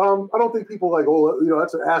 I don't think people like,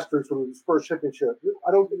 that's an asterisk from the Spurs championship.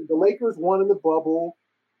 I don't think the Lakers won in the bubble.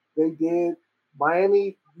 They did.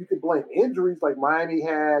 Miami, you could blame injuries, like Miami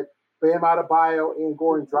had Bam Adebayo and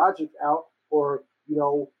Goran Dragic out, or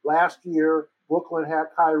last year Brooklyn had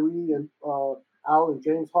Kyrie and out, and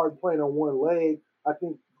James Harden playing on one leg. I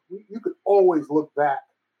think you could always look back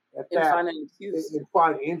at that and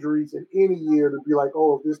find injuries in any year to be like,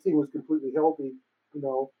 oh, if this team was completely healthy,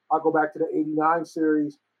 I'll go back to the '89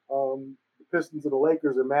 series, the Pistons and the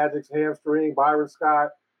Lakers, and Magic's hamstring, Byron Scott,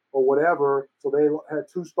 or whatever. So they had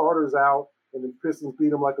 2 starters out, and the Pistons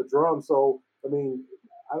beat them like a drum. So, I mean,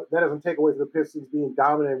 that doesn't take away from the Pistons being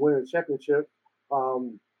dominant and winning the championship.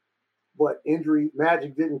 But injury,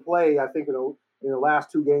 Magic didn't play, I think, in the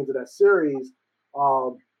last 2 games of that series.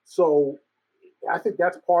 So I think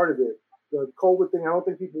that's part of it. The COVID thing, I don't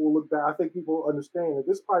think people will look back. I think people understand that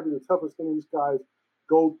this is probably the toughest thing these guys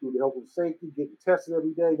go through. The health and safety, getting tested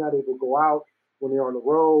every day, not able to go out when they're on the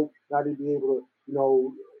road, not to be able to,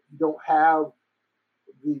 you don't have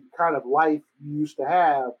the kind of life you used to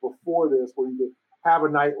have before this, where you could have a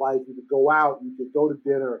nightlife, you could go out, you could go to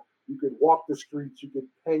dinner, you could walk the streets, you could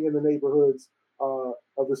hang in the neighborhoods.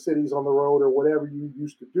 of the cities on the road or whatever you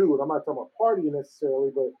used to do. And I'm not talking about partying necessarily,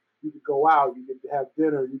 but you could go out, you could have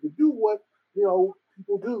dinner, you could do what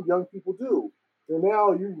people do, young people do. And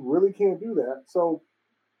now you really can't do that. So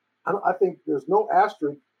I think there's no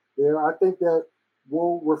asterisk there. I think that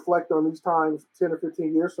we'll reflect on these times 10 or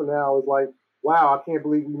 15 years from now is like, wow, I can't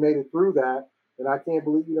believe we made it through that. And I can't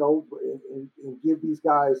believe, and give these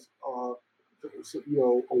guys,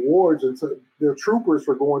 awards and to their troopers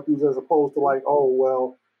for going through as opposed to like, oh,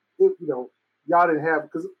 well, y'all didn't have,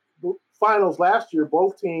 because the finals last year,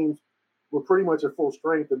 both teams were pretty much at full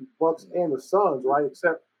strength, the Bucks and the Suns, right?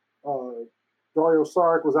 Except Dario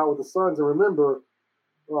Saric was out with the Suns. And remember,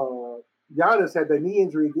 Giannis had that knee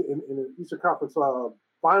injury in the Eastern Conference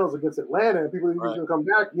Finals against Atlanta, and people didn't going to come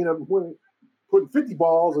back, putting 50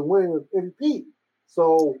 balls and winning an MVP.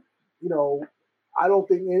 So, I don't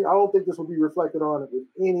think this will be reflected on it with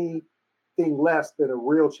anything less than a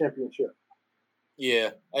real championship.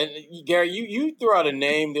 Yeah, and Gary, you threw out a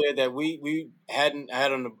name there that we hadn't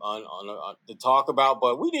had on to talk about,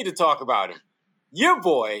 but we need to talk about him. Your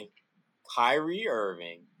boy, Kyrie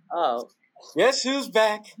Irving. Oh, guess who's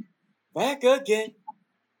back? Back again.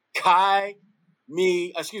 Kyrie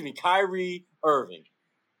Irving.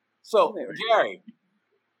 So, Gary,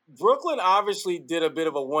 Brooklyn obviously did a bit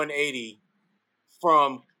of a 180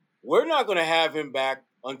 from we're not going to have him back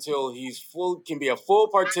until can be a full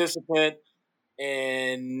participant.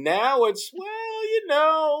 And now it's,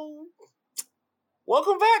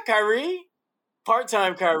 welcome back, Kyrie.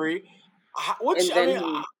 Part-time Kyrie. How do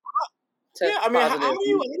you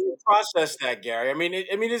process that, Gary? I mean,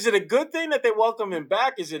 is it a good thing that they welcomed him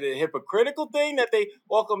back? Is it a hypocritical thing that they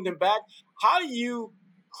welcomed him back? How do you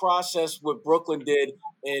process what Brooklyn did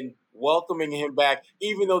in welcoming him back,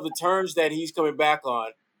 even though the terms that he's coming back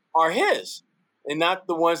on are his and not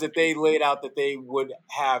the ones that they laid out that they would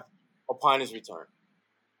have upon his return?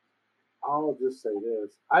 I'll just say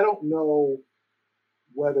this. I don't know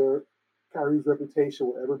whether Kyrie's reputation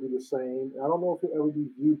will ever be the same. I don't know if he'll ever be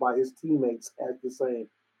viewed by his teammates as the same.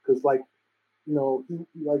 Because, bro,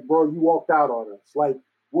 you walked out on us. Like,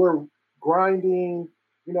 we're grinding.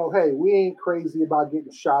 Hey, we ain't crazy about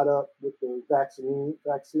getting shot up with the vaccine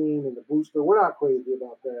and the booster. We're not crazy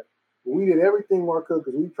about that. But we did everything we could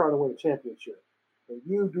because we were trying to win a championship. And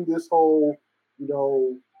you do this whole,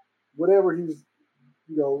 whatever he's,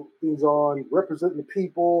 things on, representing the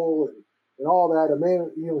people and all that. A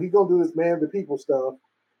man, he's going to do this man of the people stuff.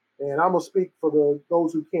 And I'm going to speak for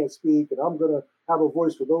those who can't speak. And I'm going to have a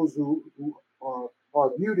voice for those who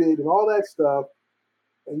are muted and all that stuff.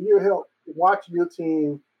 And you're watching your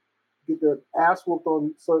team get their ass whooped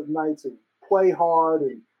on certain nights and play hard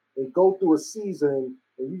and go through a season,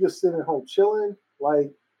 and you just sitting at home chilling.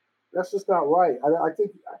 Like, that's just not right.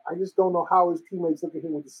 I just don't know how his teammates look at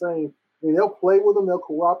him with the same. I mean, they'll play with him, they'll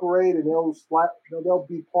cooperate, and they'll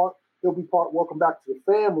be part. Welcome back to the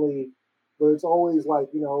family, but it's always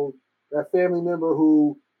like that family member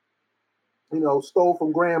who stole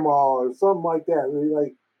from grandma or something like that.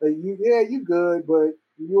 You good, but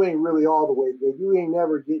you ain't really all the way good. You ain't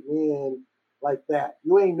never getting in like that.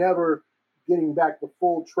 You ain't never getting back the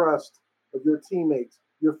full trust of your teammates,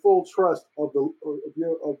 your full trust of the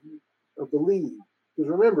league. Because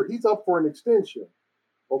remember, he's up for an extension.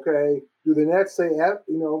 Okay, do the Nets say,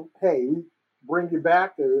 hey, we bring you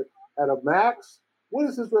back at a max? What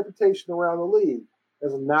is his reputation around the league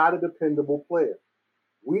as not a dependable player?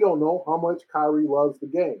 We don't know how much Kyrie loves the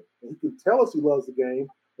game. And he can tell us he loves the game.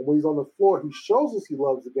 And when he's on the floor, he shows us he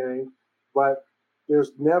loves the game. But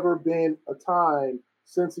there's never been a time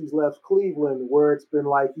since he's left Cleveland where it's been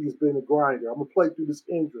like he's been a grinder. I'm going to play through this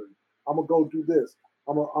injury. I'm going to go do this.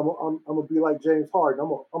 I'm going to be like James Harden. I'm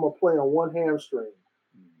going to play on one hamstring.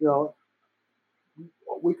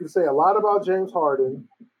 We can say a lot about James Harden.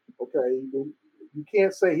 Okay, you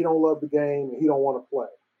can't say he don't love the game and he don't want to play.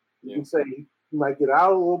 You can say he might get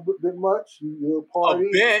out a little bit much. You'll party.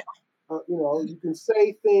 A bit. You can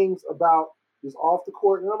say things about his off the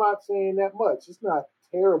court, and I'm not saying that much. It's not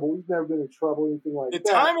terrible. He's never been in trouble, anything like that.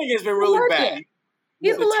 The timing has been really bad.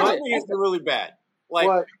 The timing has been really bad.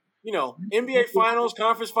 NBA Finals,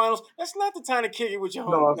 Conference Finals, that's not the time to kick it with your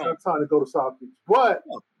home. No, it's not time to go to South Beach. But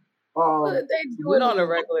they do it on a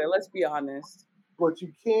regular, let's be honest. But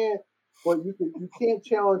you can't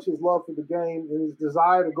challenge his love for the game and his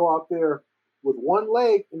desire to go out there with one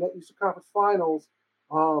leg in that Eastern Conference Finals,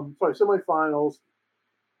 semifinals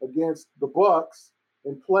against the Bucks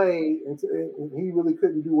and play, and he really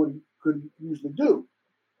couldn't do what he could usually do.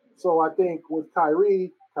 So I think with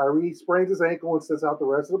Kyrie sprains his ankle and sits out the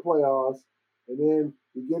rest of the playoffs, and then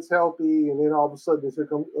he gets healthy, and then all of a sudden it's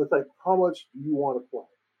like, how much do you want to play?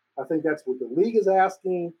 I think that's what the league is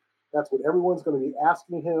asking. That's what everyone's going to be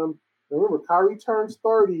asking him. And remember, Kyrie turns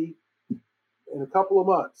 30 in a couple of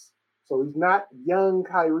months. So he's not young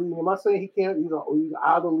Kyrie. I'm not saying he can't, he's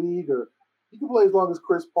out of the league, or he can play as long as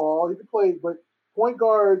Chris Paul. He can play, but point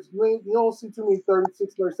guards, you don't see too many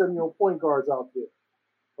 36, 37-year-old point guards out there.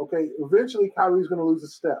 Okay, eventually Kyrie's going to lose a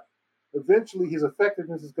step. Eventually his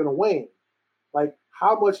effectiveness is going to wane. Like,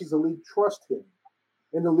 how much does the league trust him?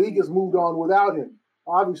 And the league has moved on without him.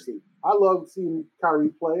 Obviously, I love seeing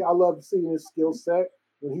Kyrie play. I love seeing his skill set.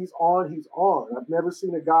 When he's on, he's on. I've never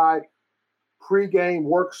seen a guy pre-game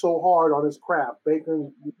work so hard on his craft,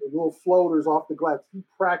 making little floaters off the glass. He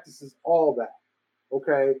practices all that.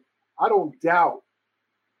 Okay, I don't doubt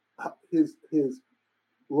his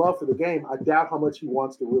love for the game. I doubt how much he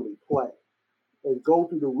wants to really play and go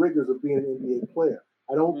through the rigors of being an NBA player.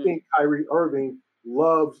 I don't think Kyrie Irving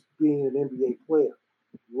loves being an NBA player,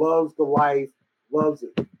 loves the life, loves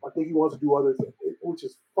it. I think he wants to do other things, which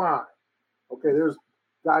is fine. Okay, there's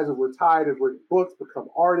guys who retired, have written books, become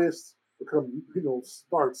artists,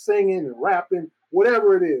 start singing and rapping,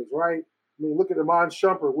 whatever it is, right? I mean, look at Iman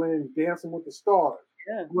Shumpert winning Dancing with the Stars.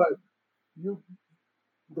 Yeah. But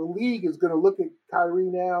the league is going to look at Kyrie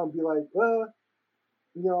now and be like,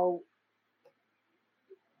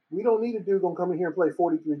 we don't need a dude going to come in here and play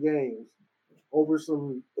 43 games over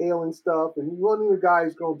some ailing stuff. And you don't need a guy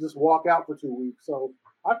who's going to just walk out for 2 weeks. So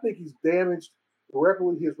I think he's damaged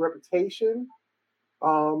irreparably his reputation.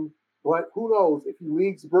 But who knows? If he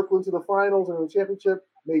leads Brooklyn to the finals and the championship,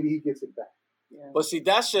 maybe he gets it back. Yeah. But see,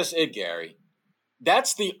 that's just it, Gary.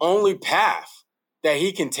 That's the only path that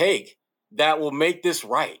he can take that will make this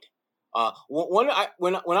right. When I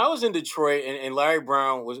was in Detroit and Larry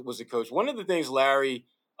Brown was the coach, one of the things Larry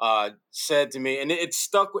said to me, and it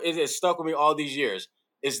stuck with me all these years,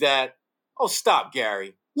 is that, oh, stop,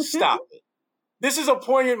 Gary, stop it. This is a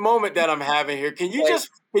poignant moment that I'm having here. Can you just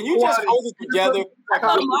hold it together? I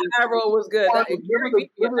thought my arrow was good.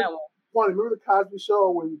 Remember the Cosby Show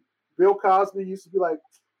when Bill Cosby used to be like,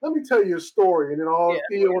 "Let me tell you a story," and then all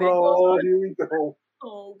here we go.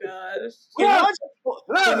 Oh gosh! Can y'all just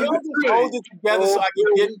hold it together so I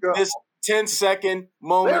can get this 10-second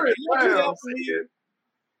moment?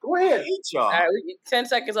 Go ahead. All right, 10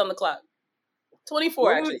 seconds on the clock. 24.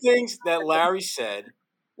 One of the things that Larry said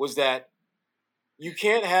was that you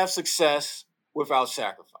can't have success without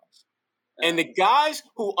sacrifice. And the guys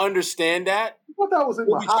who understand that, I thought that was in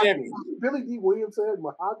Mahogany. Billy D. Williams said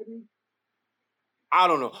Mahogany. I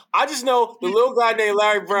don't know. I just know the little guy named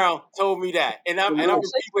Larry Brown told me that, and I'm repeating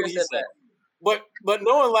what he said. But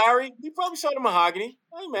knowing Larry, he probably saw the Mahogany.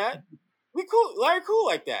 I ain't mad. We cool. Larry cool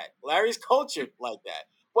like that. Larry's cultured like that.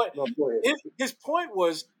 But his point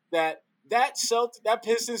was that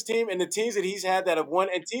Pistons team and the teams that he's had that have won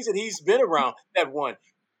and teams that he's been around that won,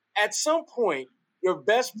 at some point, your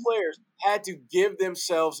best players had to give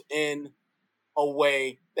themselves in a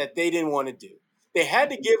way that they didn't want to do. They had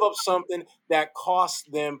to give up something that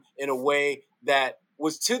cost them in a way that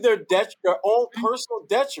was to their own personal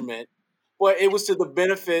detriment, but it was to the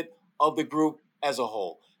benefit of the group as a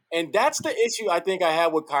whole. And that's the issue I think I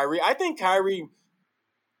have with Kyrie. I think Kyrie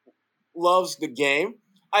loves the game,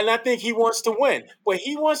 and I think he wants to win. But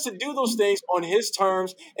he wants to do those things on his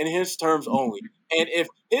terms and his terms only. And if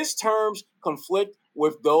his terms conflict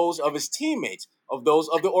with those of his teammates, of those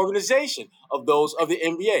of the organization, of those of the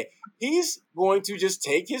NBA, he's going to just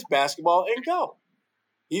take his basketball and go.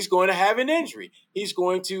 He's going to have an injury. He's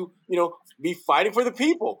going to, be fighting for the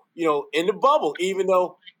people, in the bubble, even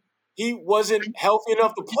though he wasn't healthy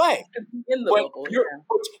enough to play. In the bubble,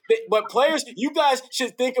 but players, you guys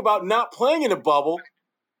should think about not playing in the bubble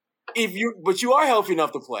but you are healthy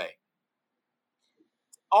enough to play.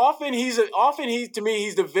 Often he's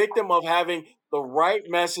the victim of having the right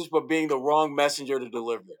message but being the wrong messenger to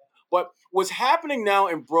deliver it. But what's happening now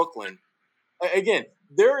in Brooklyn, again,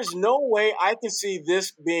 there is no way I can see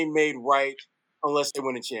this being made right unless they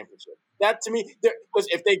win a championship. That to me, because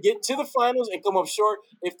if they get to the finals and come up short,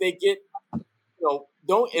 if they get,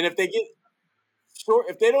 if they get short,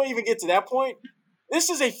 if they don't even get to that point, this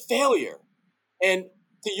is a failure. And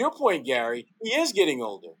to your point, Gary, he is getting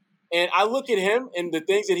older. And I look at him and the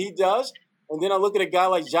things that he does, and then I look at a guy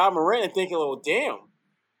like Ja Morant and think, oh, damn,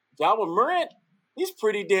 Ja Morant, he's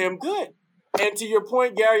pretty damn good. And to your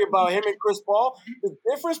point, Gary, about him and Chris Paul,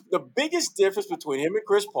 the biggest difference between him and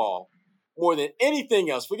Chris Paul, more than anything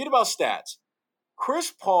else, forget about stats,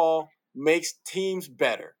 Chris Paul makes teams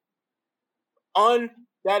better.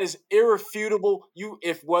 That is irrefutable.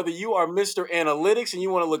 Whether you are Mr. Analytics and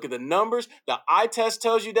you want to look at the numbers, the eye test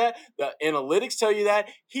tells you that, the analytics tell you that,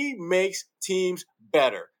 he makes teams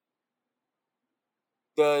better.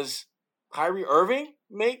 does Kyrie Irving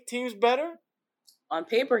make teams better? On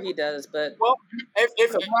paper, he does, but Well,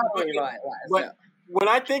 no. When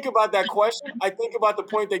I think about that question, I think about the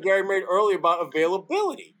point that Gary made earlier about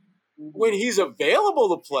availability. When he's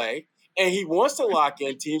available to play and he wants to lock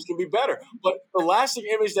in, teams can be better. But the lasting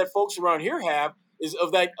image that folks around here have is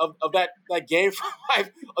of that game 5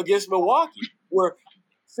 against Milwaukee, where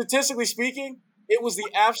statistically speaking, it was the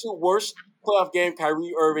absolute worst playoff game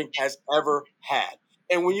Kyrie Irving has ever had.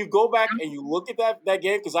 And when you go back and you look at that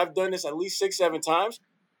game, because I've done this at least 6-7 times,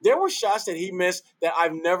 there were shots that he missed that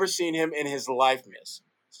I've never seen him in his life miss.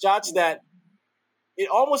 Shots that it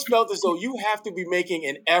almost felt as though you have to be making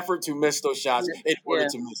an effort to miss those shots in order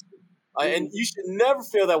to miss them. And you should never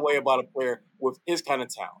feel that way about a player with his kind of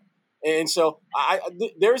talent. And so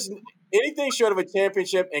there's anything short of a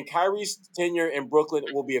championship, and Kyrie's tenure in Brooklyn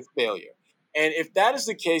will be a failure. And if that is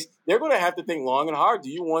the case, they're going to have to think long and hard. Do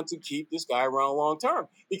you want to keep this guy around long term?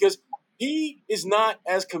 Because he is not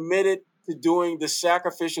as committed to doing the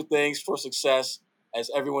sacrificial things for success as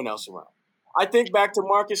everyone else around. I think back to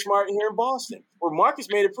Marcus Smart here in Boston, where Marcus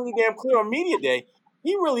made it pretty damn clear on media day.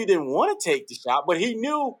 He really didn't want to take the shot, but he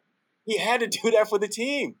knew he had to do that for the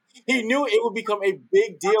team. He knew it would become a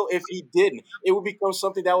big deal if he didn't. It would become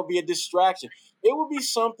something that would be a distraction. It would be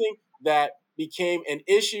something that became an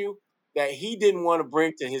issue that he didn't want to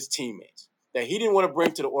bring to his teammates, that he didn't want to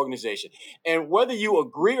bring to the organization. And whether you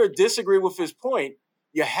agree or disagree with his point,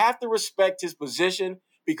 you have to respect his position,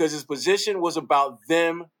 because his position was about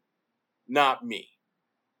them, not me.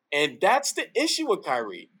 And that's the issue with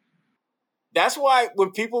Kyrie. That's why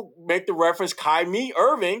when people make the reference Kyrie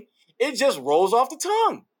Irving, it just rolls off the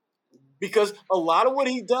tongue. Because a lot of what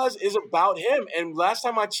he does is about him. And last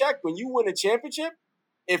time I checked, when you win a championship,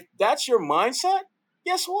 if that's your mindset,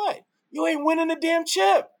 guess what? You ain't winning a damn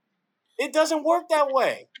chip. It doesn't work that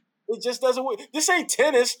way. It just doesn't work. This ain't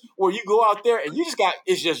tennis where you go out there and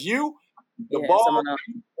it's just you, the ball, and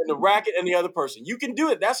the racket, and the other person. You can do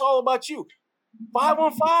it. That's all about you.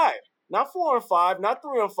 5-on-5, not 4-on-5, not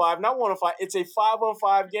 3-on-5, not 1-on-5. It's a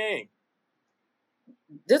 5-on-5 game.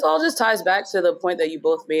 This all just ties back to the point that you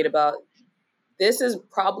both made about this is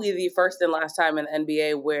probably the first and last time in the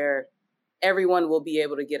NBA where everyone will be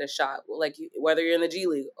able to get a shot, like whether you're in the G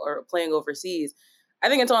League or playing overseas. I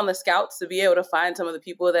think it's on the scouts to be able to find some of the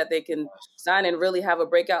people that they can sign and really have a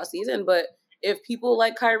breakout season. But if people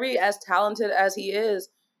like Kyrie, as talented as he is,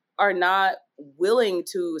 are not willing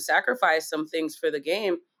to sacrifice some things for the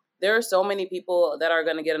game, there are so many people that are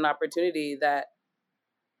going to get an opportunity that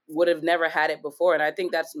would have never had it before. And I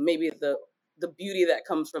think that's maybe the beauty that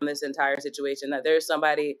comes from this entire situation, that there's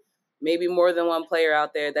somebody, maybe more than one player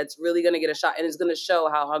out there that's really going to get a shot and is going to show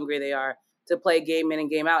how hungry they are to play game in and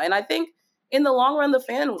game out. And I think in the long run, the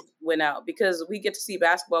fans win out, because we get to see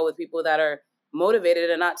basketball with people that are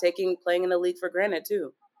motivated and not taking playing in the league for granted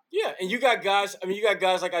too. Yeah, and you got guys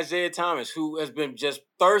like Isaiah Thomas, who has been just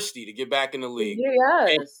thirsty to get back in the league.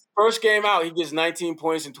 Yes. First game out, he gets 19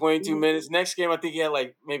 points in 22 minutes. Next game, I think he had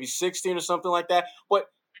like maybe 16 or something like that. But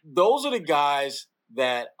those are the guys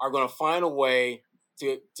that are going to find a way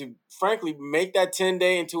to frankly make that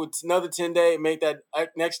 10-day into another 10-day, make that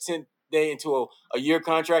next 10-day into a year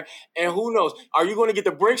contract. And who knows? Are you going to get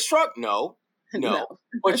the Brinks truck? No.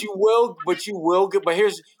 But you will get. But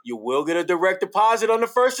you will get a direct deposit on the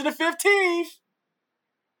 1st and the 15th.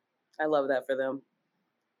 I love that for them.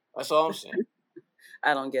 That's all I'm saying.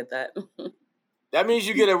 I don't get that. That means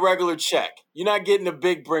you get a regular check. You're not getting a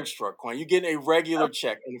big Brinks truck coin. You're getting a regular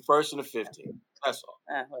check on the 1st and the 15th. That's all.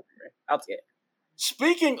 I'll take it.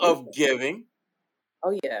 Speaking of giving,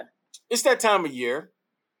 oh yeah, it's that time of year.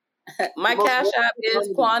 My Cash App is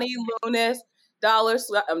Kwani Lunis.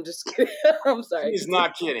 I'm just kidding. I'm sorry. She's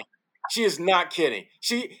not kidding. She is not kidding.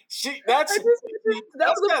 That was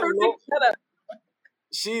a perfect setup.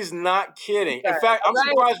 She's not kidding. In fact, I'm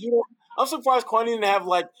surprised I'm surprised Kwani didn't have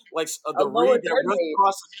like the reed that runs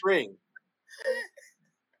across the screen.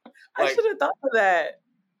 I should have thought of that.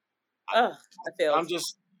 I failed.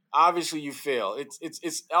 Obviously you fail.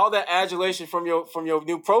 It's all that adulation from your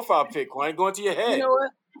new profile pic, Kwani, going to your head. You know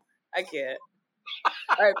what? I can't.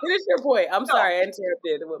 All right, finish your point. I'm sorry, I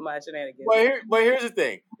interrupted with my shenanigans. But here's the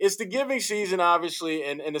thing. It's the giving season, obviously,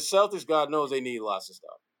 and the Celtics, God knows, they need lots of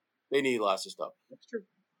stuff. That's true.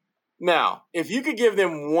 Now, if you could give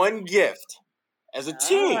them one gift as a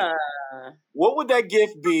team, what would that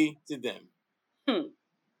gift be to them?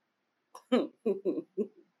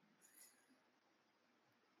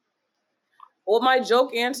 Well, my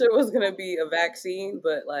joke answer was going to be a vaccine,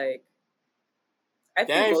 but like, I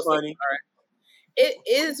think most funny. It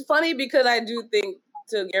is funny because I do think,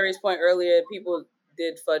 to Gary's point earlier, people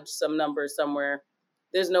did fudge some numbers somewhere.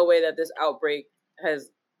 there's no way that this outbreak has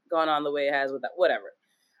gone on the way it has with that. Whatever.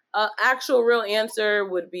 Actual real answer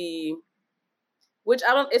would be, which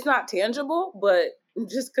it's not tangible, but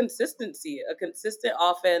just consistency, a consistent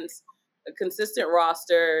offense, a consistent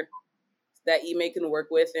roster that Ime can work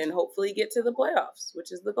with and hopefully get to the playoffs,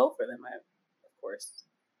 which is the goal for them, of course.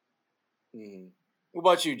 Mm. What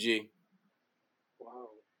about you, G?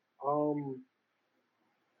 Wow.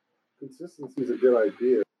 Consistency is a good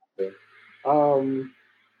idea.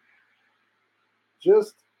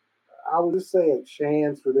 Just, I would just say a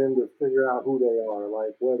chance for them to figure out who they are,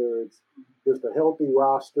 like whether it's just a healthy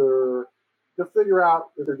roster, to figure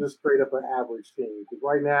out if they're just straight up an average team. Because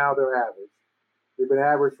right now they're average. They've been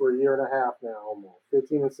average for a year and a half now, almost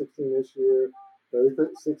 15-16 this year,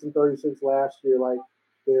 36-36 last year. Like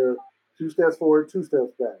they're 2 steps forward, 2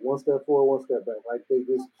 steps back, 1 step forward, 1 step back. Like they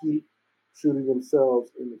just keep shooting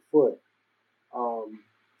themselves in the foot.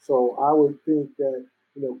 So I would think that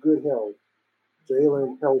good health,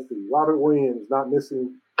 Jalen healthy, Robert Williams not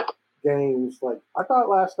missing games. Like I thought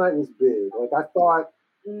last night was big. Like I thought,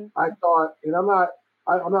 and I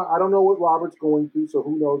don't know what Robert's going through, so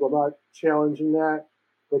who knows? I'm not challenging that,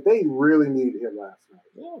 but they really needed him last night.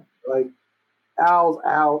 Yeah. Like Al's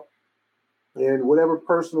out, and whatever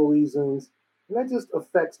personal reasons, and that just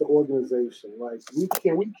affects the organization. Like we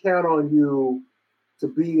count on you to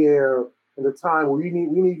be there in the time where we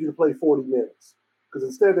need you to play 40 minutes. Because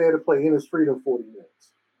instead they had to play Ennis Freedom 40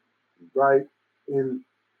 minutes, right? And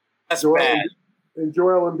that's bad. And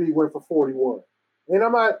Joel Embiid went for 41. And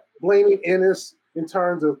I'm not blaming Ennis in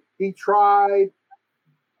terms of he tried.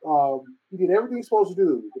 He did everything he's supposed to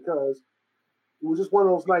do because it was just one of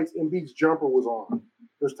those nights Embiid's jumper was on.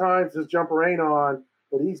 There's times his jumper ain't on,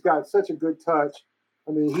 but he's got such a good touch.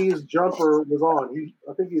 I mean, his jumper was on.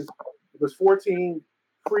 I think it was 14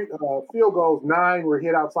 field goals, 9 were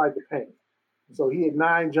hit outside the paint. So he had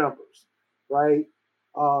 9 jumpers, right?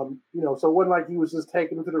 So it wasn't like he was just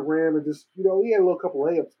taking them to the rim and just, he had a little couple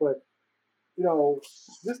layups, but,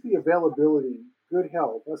 just the availability, good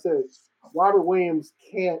health. I said, Robert Williams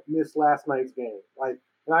can't miss last night's game. Like,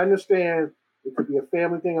 and I understand it could be a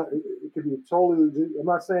family thing. It could be totally legit. I'm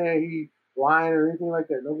not saying he lying or anything like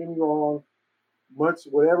that. Don't get me wrong.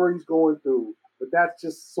 Whatever he's going through, but that's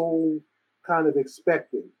just so kind of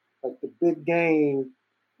expected. Like the big game,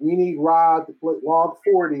 we need Rod to log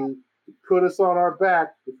 40 to put us on our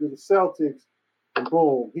back if you're the Celtics, and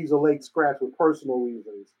boom, he's a late scratch with personal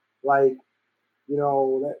reasons. Like,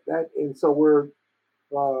 and so we're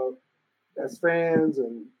as fans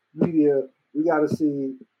and media, we got to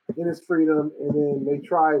see Ennis Freedom, and then they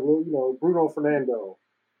try, Bruno Fernando.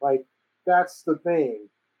 Like that's the thing.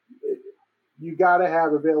 You got to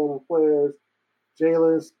have available players.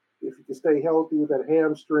 Jalen's, if you can stay healthy with that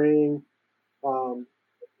hamstring.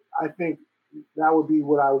 I think that would be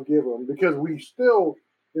what I would give them because we still,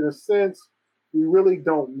 in a sense, we really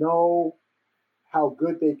don't know how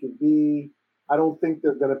good they can be. I don't think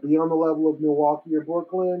they're going to be on the level of Milwaukee or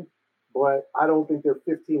Brooklyn, but I don't think they're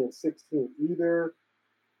 15-16 either.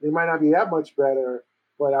 They might not be that much better,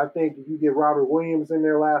 but I think if you get Robert Williams in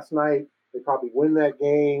there last night, they probably win that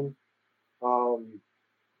game.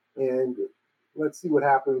 And let's see what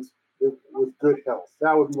happens with good health.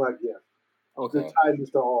 That would be my guess. Okay. Good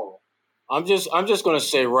tidings to all. I'm just going to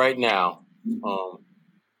say right now,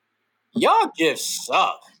 y'all gifts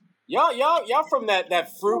suck. Y'all from that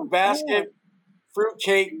fruit basket, fruit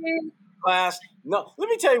cake class. No, let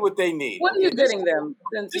me tell you what they need. What are you getting them?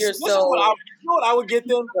 Since you're so, you know what I would get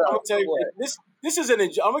them? I'm gonna tell you this. This is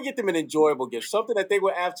I'm gonna get them an enjoyable gift, something that they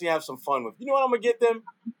would actually have some fun with. You know what I'm gonna get them?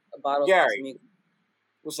 A bottle Gary. of Casamigos.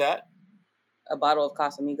 What's that? A bottle of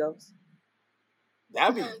Casamigos.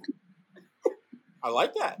 That'd be. I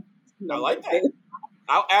like that. I like that.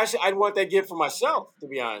 I'd want that gift for myself, to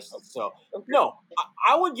be honest. So no,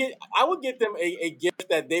 I would get them a gift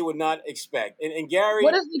that they would not expect. And Gary,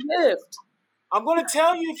 what is the gift? I'm going to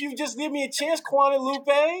tell you if you just give me a chance,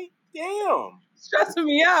 Guadalupe. Damn, stressing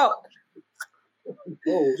me out.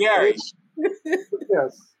 Oh, Gary.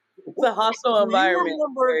 Yes, it's a hostile environment.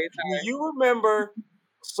 Do you remember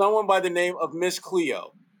someone by the name of Miss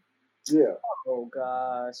Cleo? Yeah. Oh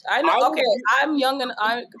gosh, I know. Okay, I'm young and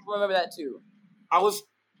I remember that too.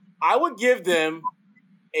 I would give them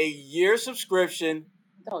a year subscription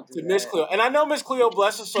to Miss Cleo. And I know Miss Cleo,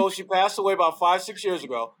 bless her soul, she passed away about 5-6 years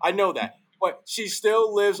ago. I know that. But she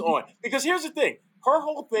still lives on. Because here's the thing. Her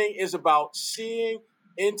whole thing is about seeing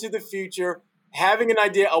into the future, having an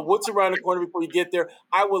idea of what's around the corner before you get there.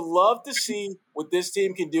 I would love to see what this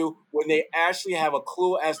team can do when they actually have a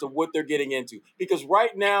clue as to what they're getting into. Because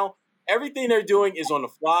right now, everything they're doing is on the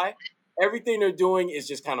fly. Everything they're doing is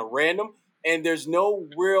just kind of random. and there's no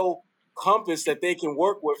real compass that they can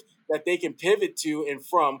work with, that they can pivot to and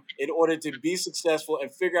from in order to be successful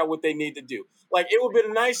and figure out what they need to do. Like, it would have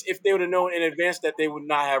been nice if they would have known in advance that they would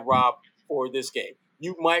not have Rob for this game.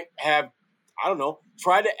 You might have, I don't know,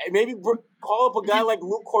 try to maybe call up a guy like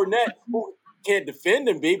Luke Cornett, who can't defend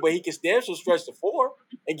him big, but he can stand some stretch to 4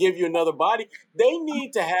 and give you another body. They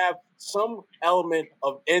need to have some element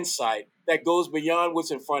of insight that goes beyond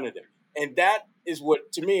what's in front of them. And that is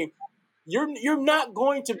what, to me, you're not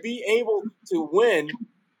going to be able to win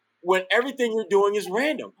when everything you're doing is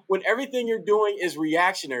random, when everything you're doing is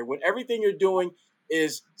reactionary, when everything you're doing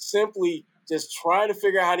is simply just trying to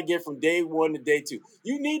figure out how to get from day 1 to day 2.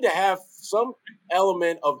 You need to have some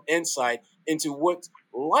element of insight into what's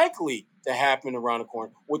likely to happen around the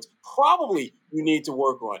corner, what's probably you need to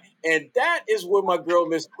work on. And that is where my girl,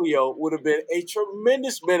 Miss Cleo, would have been a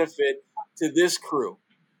tremendous benefit to this crew.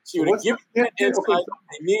 She would have given that insight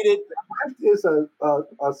they needed. Is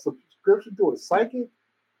a subscription to a psychic?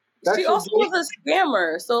 She also was a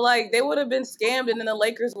scammer, so like they would have been scammed, and then the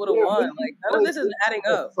Lakers would have won. Like none of this is adding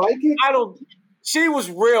up. Psychic? She was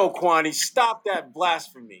real, Kwani. Stop that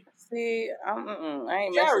blasphemy. See, I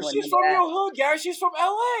ain't Gary, messing with she's from your hood, Gary. She's from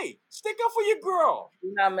LA. Stick up for your girl.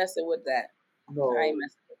 You're not messing with that. No, I ain't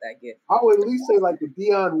messing with that gift. I would at least say like the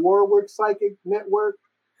Dionne Warwick Psychic Network,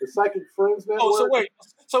 the Psychic Friends Network. Oh, so wait.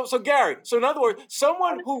 So Gary, so in other words,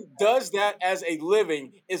 someone who does that as a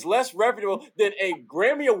living is less reputable than a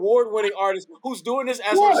Grammy Award-winning artist who's doing this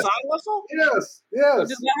as her side hustle? Yes. She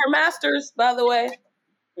just got her master's, by the way.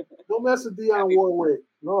 Don't mess with Dionne Warwick.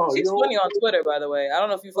 No, she's funny on Twitter, by the way. I don't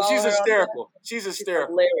know if you follow her. She's hysterical. She's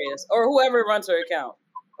hysterical. Hilarious. Or whoever runs her account.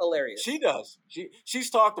 Hilarious. She does. She's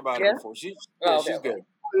talked about it before. She's good.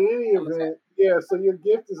 In any event, so your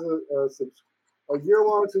gift is a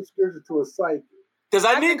year-long subscription to a site. Because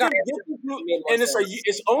I need to get them through, and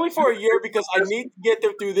it's only for a year because I need to get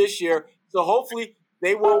them through this year. So hopefully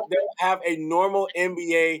they'll have a normal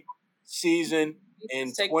NBA season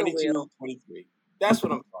in 22-23. That's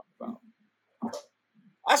what I'm talking about.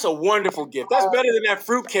 That's a wonderful gift. That's better than that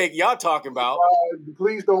fruitcake y'all talking about.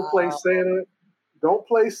 Please don't play Santa. Don't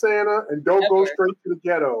play Santa, and don't go straight to the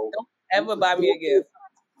ghetto. Don't ever buy me a gift.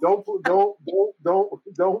 Don't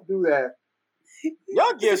do that.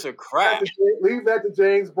 Y'all gifts are crap. Leave that to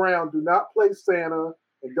James Brown. Do not play Santa,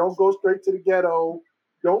 and don't go straight to the ghetto.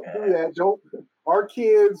 Don't do that. Our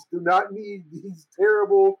kids do not need these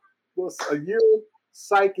terrible a year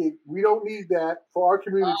psychic. We don't need that for our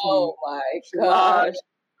community. Oh my gosh.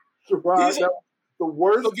 The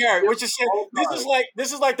worst. So Gary, what you saying?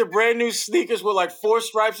 This is like the brand new sneakers with like 4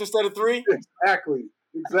 stripes instead of 3. Exactly.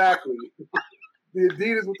 The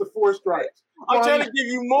Adidas with the 4 stripes. I'm trying to give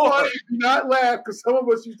you more. Do not laugh, because some of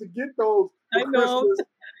us used to get those for Christmas.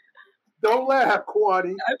 Don't laugh,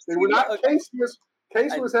 Kwani. They were not K-Swiss.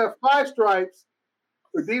 K-Swiss have 5 stripes.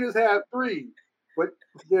 Adidas have 3. But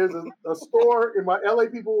there's a store, and my LA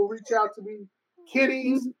people will reach out to me.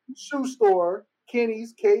 Kenny's shoe store.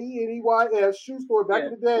 Kenny's, Keneys shoe store. Back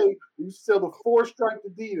in the day, we used to sell the 4-striped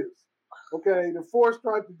Adidas. Okay, the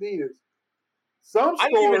 4-striped Adidas. Some stores, I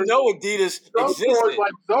didn't even know Adidas existed. Stores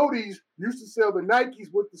like Zodi's used to sell the Nikes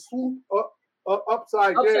with the swoop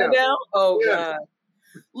upside down. Oh, God.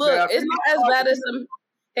 Look, now, it's not as bad as some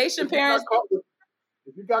Haitian parents.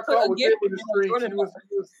 If you got caught with them in the streets, it was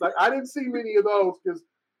like, I didn't see many of those because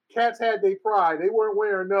cats had their pride. They weren't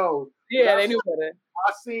wearing those. Yeah, they knew better.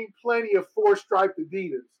 I seen plenty of 4-striped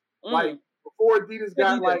Adidas. Like, before Adidas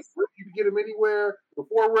got like, you could get them anywhere.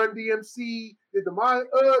 Before Run DMC did the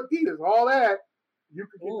Adidas, all that. You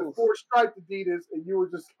could get the 4-striped Adidas, and you were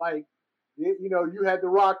just like, you had to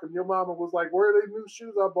rock them. Your mama was like, "Where are the new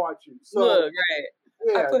shoes I bought you?" So, look, right?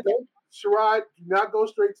 Yeah, Sherrod, do not go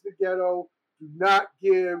straight to the ghetto. Do not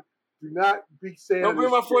be Santa. Don't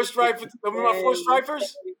bring my 4 stripers. Don't bring my 4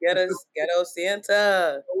 stripers. Ghetto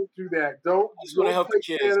Santa. Don't do that. Don't. I just want to help the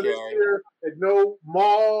kids, Santa Gary. At no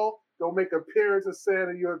mall. Don't make appearance of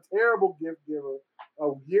Santa. You're a terrible gift giver.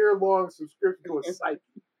 A year-long subscription to a site.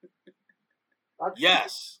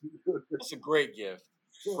 Yes. That's a great gift.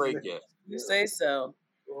 Great gift. You say so.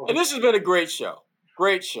 And this has been a great show.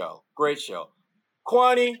 Great show.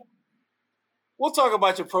 Kwani, we'll talk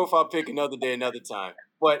about your profile pic another day, another time.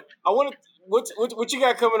 But I want to, what you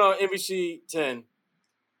got coming on NBC 10?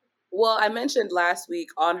 Well, I mentioned last week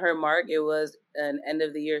On Her Mark, it was an end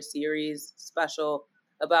of the year series special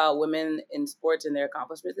about women in sports and their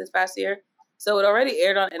accomplishments this past year. So it already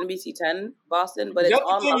aired on NBC 10 Boston, but it's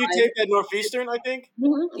online. You taped at Northeastern, I think?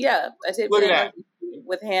 Mm-hmm. Yeah, I taped it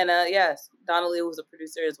with Hannah. Yes, Donnelly was a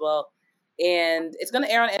producer as well. And it's going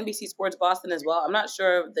to air on NBC Sports Boston as well. I'm not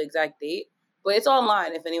sure of the exact date, But it's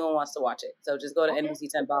online if anyone wants to watch it. So just go to NBC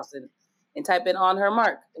 10 Boston and type in On Her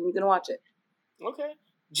Mark, and you can watch it. Okay.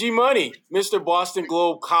 G Money, Mr. Boston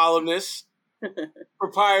Globe columnist,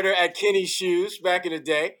 proprietor at Kenny's Shoes back in the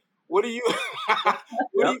day. What do you?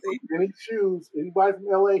 Kenny's Shoes. Anybody from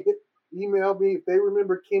LA, email me if they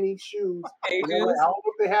remember Kenny's Shoes. I don't know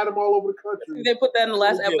if they had them all over the country. They put that in the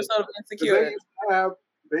last episode of Insecure.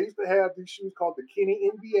 They used to have these shoes called the Kenny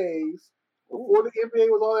NBAs. Before the NBA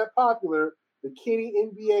was all that popular, the Kenny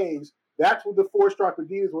NBAs. That's what the four-stripe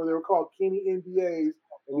Adidas were. They were called Kenny NBAs,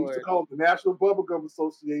 and we used to call them the National Bubblegum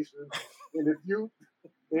Association. And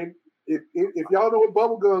if y'all know what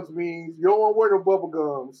bubblegums means, you don't want to wear no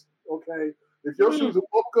bubblegums. Okay, if your shoes are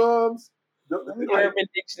bubblegums, Urban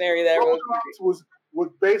Dictionary that was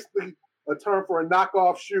basically a term for a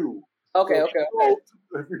knockoff shoe. Okay.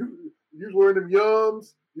 If you was wearing them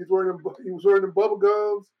Yums, you was wearing them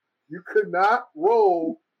bubblegums, you could not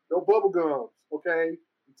roll no bubblegums. Okay,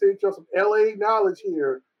 I'm teaching y'all some LA knowledge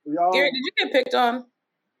here. Y'all. Gary, did you get picked on?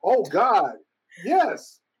 Oh God,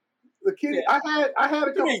 yes. The kid, I had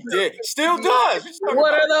a couple. He did. Still does.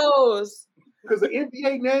 What are those? Because the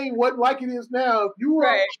NBA name wasn't like it is now. If you were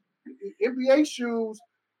NBA shoes,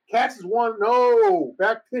 cats is one. No,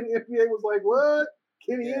 back then NBA was like, what?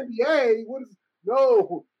 Kenny NBA? What is?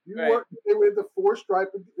 No, weren't. They were the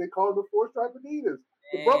four-stripe. They called them the four-stripe Adidas,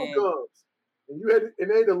 the bubble gums. And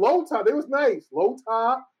they had the low top. They was nice, low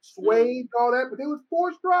top, suede, all that. But they was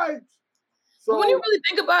four stripes. So when you really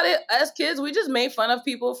think about it, as kids, we just made fun of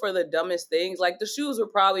people for the dumbest things. Like the shoes were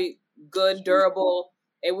probably good, durable,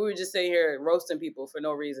 and we were just sitting here roasting people for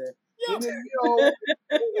no reason. And then,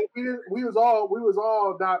 we was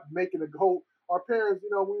all not making a whole. Our parents, we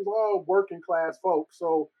was all working class folks,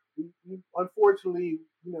 so we unfortunately,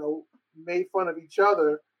 made fun of each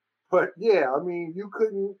other. But yeah, I mean, you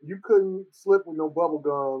couldn't slip with no bubble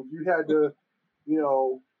gums. You had to,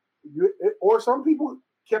 or some people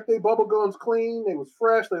kept their bubble gums clean. They was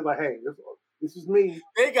fresh. They was like, hey, this is me.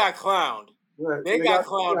 They got clowned. Right. They got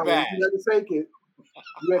clowned bad. You had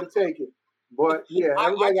to take it. But yeah,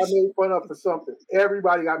 everybody got made fun of for something.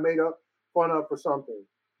 Everybody got made fun of for something.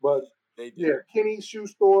 But yeah, Kenny's Shoe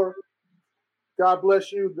Store. God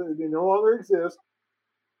bless you. They no longer exist.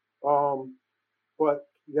 But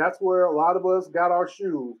that's where a lot of us got our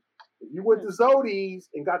shoes. If you went to Zodi's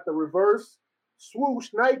and got the reverse swoosh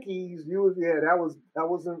Nikes, that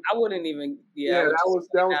wasn't. I wouldn't even. That was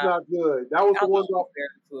not good. That was the ones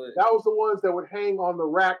That was the ones that would hang on the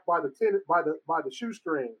rack by the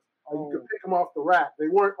shoestrings. You could pick them off the rack. They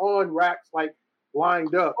weren't on racks like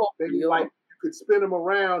lined up. They you could spin them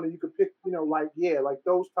around and you could pick like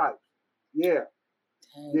those types. Yeah.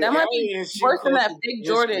 That might be worse than that fake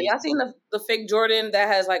Jordan. Y'all seen the fake Jordan that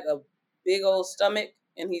has like a big old stomach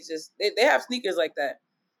and he's just they have sneakers like that.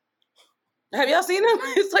 Have y'all seen them?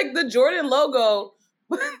 It's like the Jordan logo.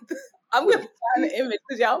 I'm gonna find the image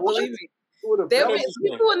because y'all believe me.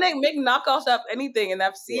 People would make knockoffs of anything, and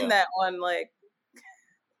I've seen that on like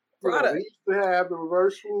products. They used to have the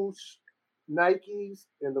reverse swoosh Nikes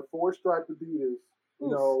and the four-stripe Adidas.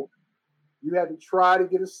 You had to try to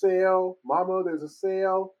get a sale. Mama, there's a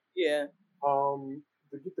sale. Yeah. To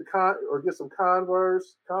get get some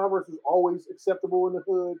Converse. Converse was always acceptable in the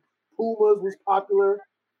hood. Pumas was popular.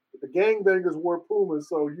 But the gangbangers wore Pumas,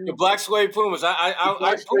 so the black suede Pumas.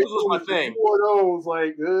 Pumas was my thing. You wore those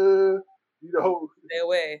Stay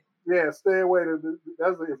away. Yeah, stay away.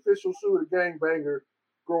 That's the official shoe of the gangbanger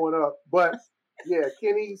growing up. But yeah,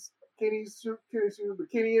 Kenny's shoe, the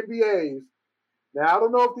Kenny NBAs. Now I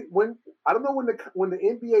don't know when the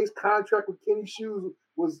NBA's contract with Kenny Shoes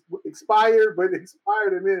was expired, but it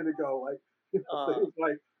expired a minute ago. It was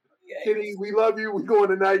like Kenny, we love you. We're going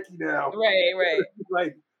to Nike now. Right.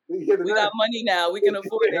 Like we got money now. We can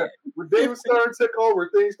afford it. When David Stern took over,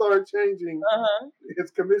 things started changing.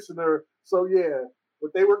 As commissioner, so yeah,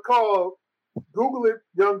 what they were called. Google it,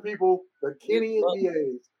 young people. The Kenny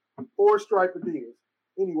NBAs, four-stripe Adidas.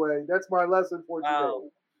 Anyway, that's my lesson for today.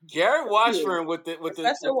 Gary Washburn with the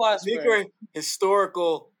sneaker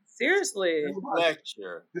historical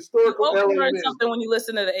lecture. Historical LA. You learn something when you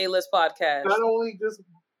listen to the A-List podcast.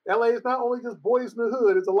 LA is not only just boys in the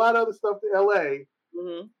hood. It's a lot of other stuff to LA.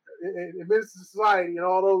 Mm-hmm. In Minister Society and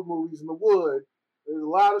all those movies in the wood. There's a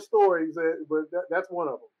lot of stories, but that's one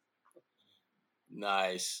of them.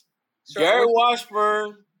 Nice. Sure. Gary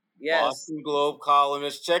Washburn. Yes. Boston Globe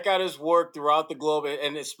columnist. Check out his work throughout the globe,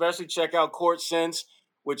 and especially check out Court Sense,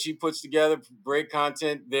 which he puts together. Great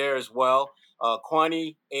content there as well.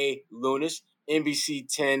 Kwani A. Lunis, NBC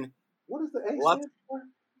 10. What is the A stand for?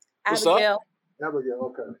 What's Abigail. up?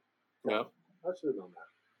 Abigail, okay. Yeah. I should have known that.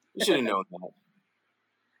 You should have known that.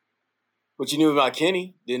 But you knew about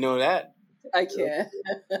Kenny. Didn't know that. I can't.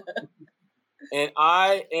 And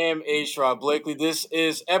I am A-Shrod Blakely. This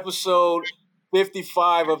is episode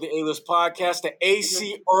 55 of the A-List Podcast, the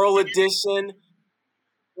AC Earl edition.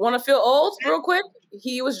 Want to feel old real quick?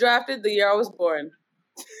 He was drafted the year I was born.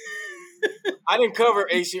 I didn't cover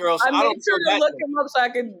AC Earl. So I made sure to look him up so I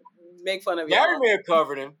could make fun of you. Gary may have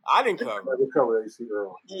covered him. I didn't cover him. I didn't cover AC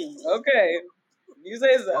Earl. Okay. You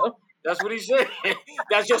say so. That's what he said.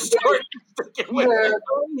 That's your story.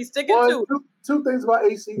 He's sticking to it. Two things about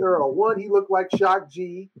AC Earl. One, he looked like Shock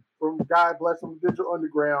G from God Bless Him, Digital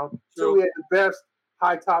Underground. True. Two, he had the best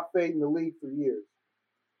high top fade in the league for years.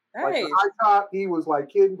 Nice. Like the high top, he was like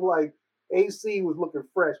kidding. Like AC was looking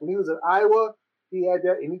fresh when he was at Iowa. He had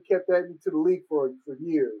that, and he kept that into the league for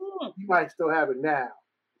years. He might still have it now.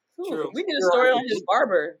 True. We need a story on his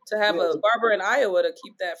barber to have a barber in Iowa to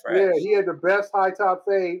keep that fresh. Yeah, he had the best high top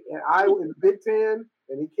fade in Iowa in the Big Ten,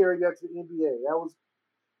 and he carried that to the NBA. That was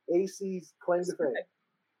AC's claim to fame.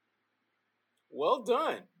 Well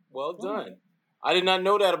done. Well done. I did not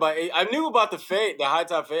know that about AC. I knew about the fade, the high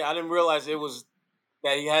top fade. I didn't realize it was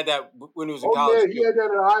that he had that when he was in college. Yeah, he had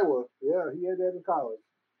that in Iowa. Yeah, he had that in college.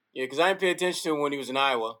 Yeah, because I didn't pay attention to him when he was in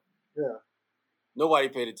Iowa. Yeah. Nobody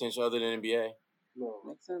paid attention other than NBA. No.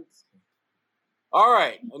 Makes sense. All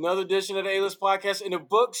right. Another edition of the A-List Podcast in the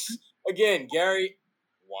books. Again, Gary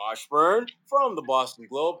Washburn from the Boston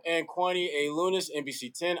Globe and Kwani A. Lunis,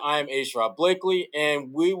 NBC 10. I am A-Shrod Blakely,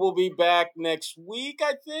 and we will be back next week,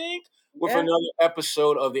 I think, with another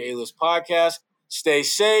episode of the A-List Podcast. Stay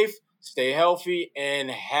safe, stay healthy,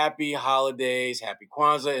 and happy holidays, happy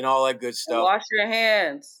Kwanzaa, and all that good stuff. And wash your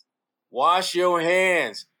hands. Wash your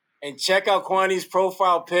hands. And check out Kwani's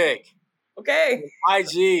profile pic. Okay.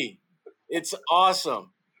 IG. It's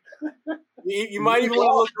awesome. You might even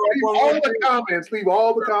want to look all the comments. Leave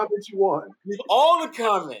all the comments you want. Leave all the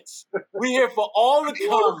comments. We're here for all the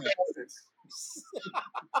comments.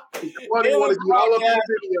 Kwani want to be all up in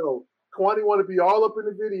the video. Kwani want to be all up in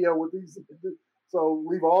the video with these. So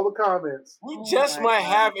leave all the comments. We just might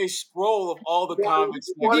have a scroll of all the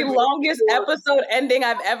comments. The longest episode ending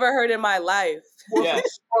I've ever heard in my life.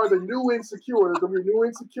 Yes. Are the new Insecure. There's going to be new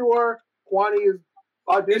Insecure. Kwani is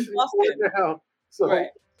auditioning for it now. So,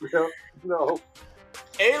 no.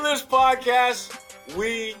 A-List Podcast,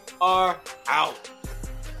 we are out.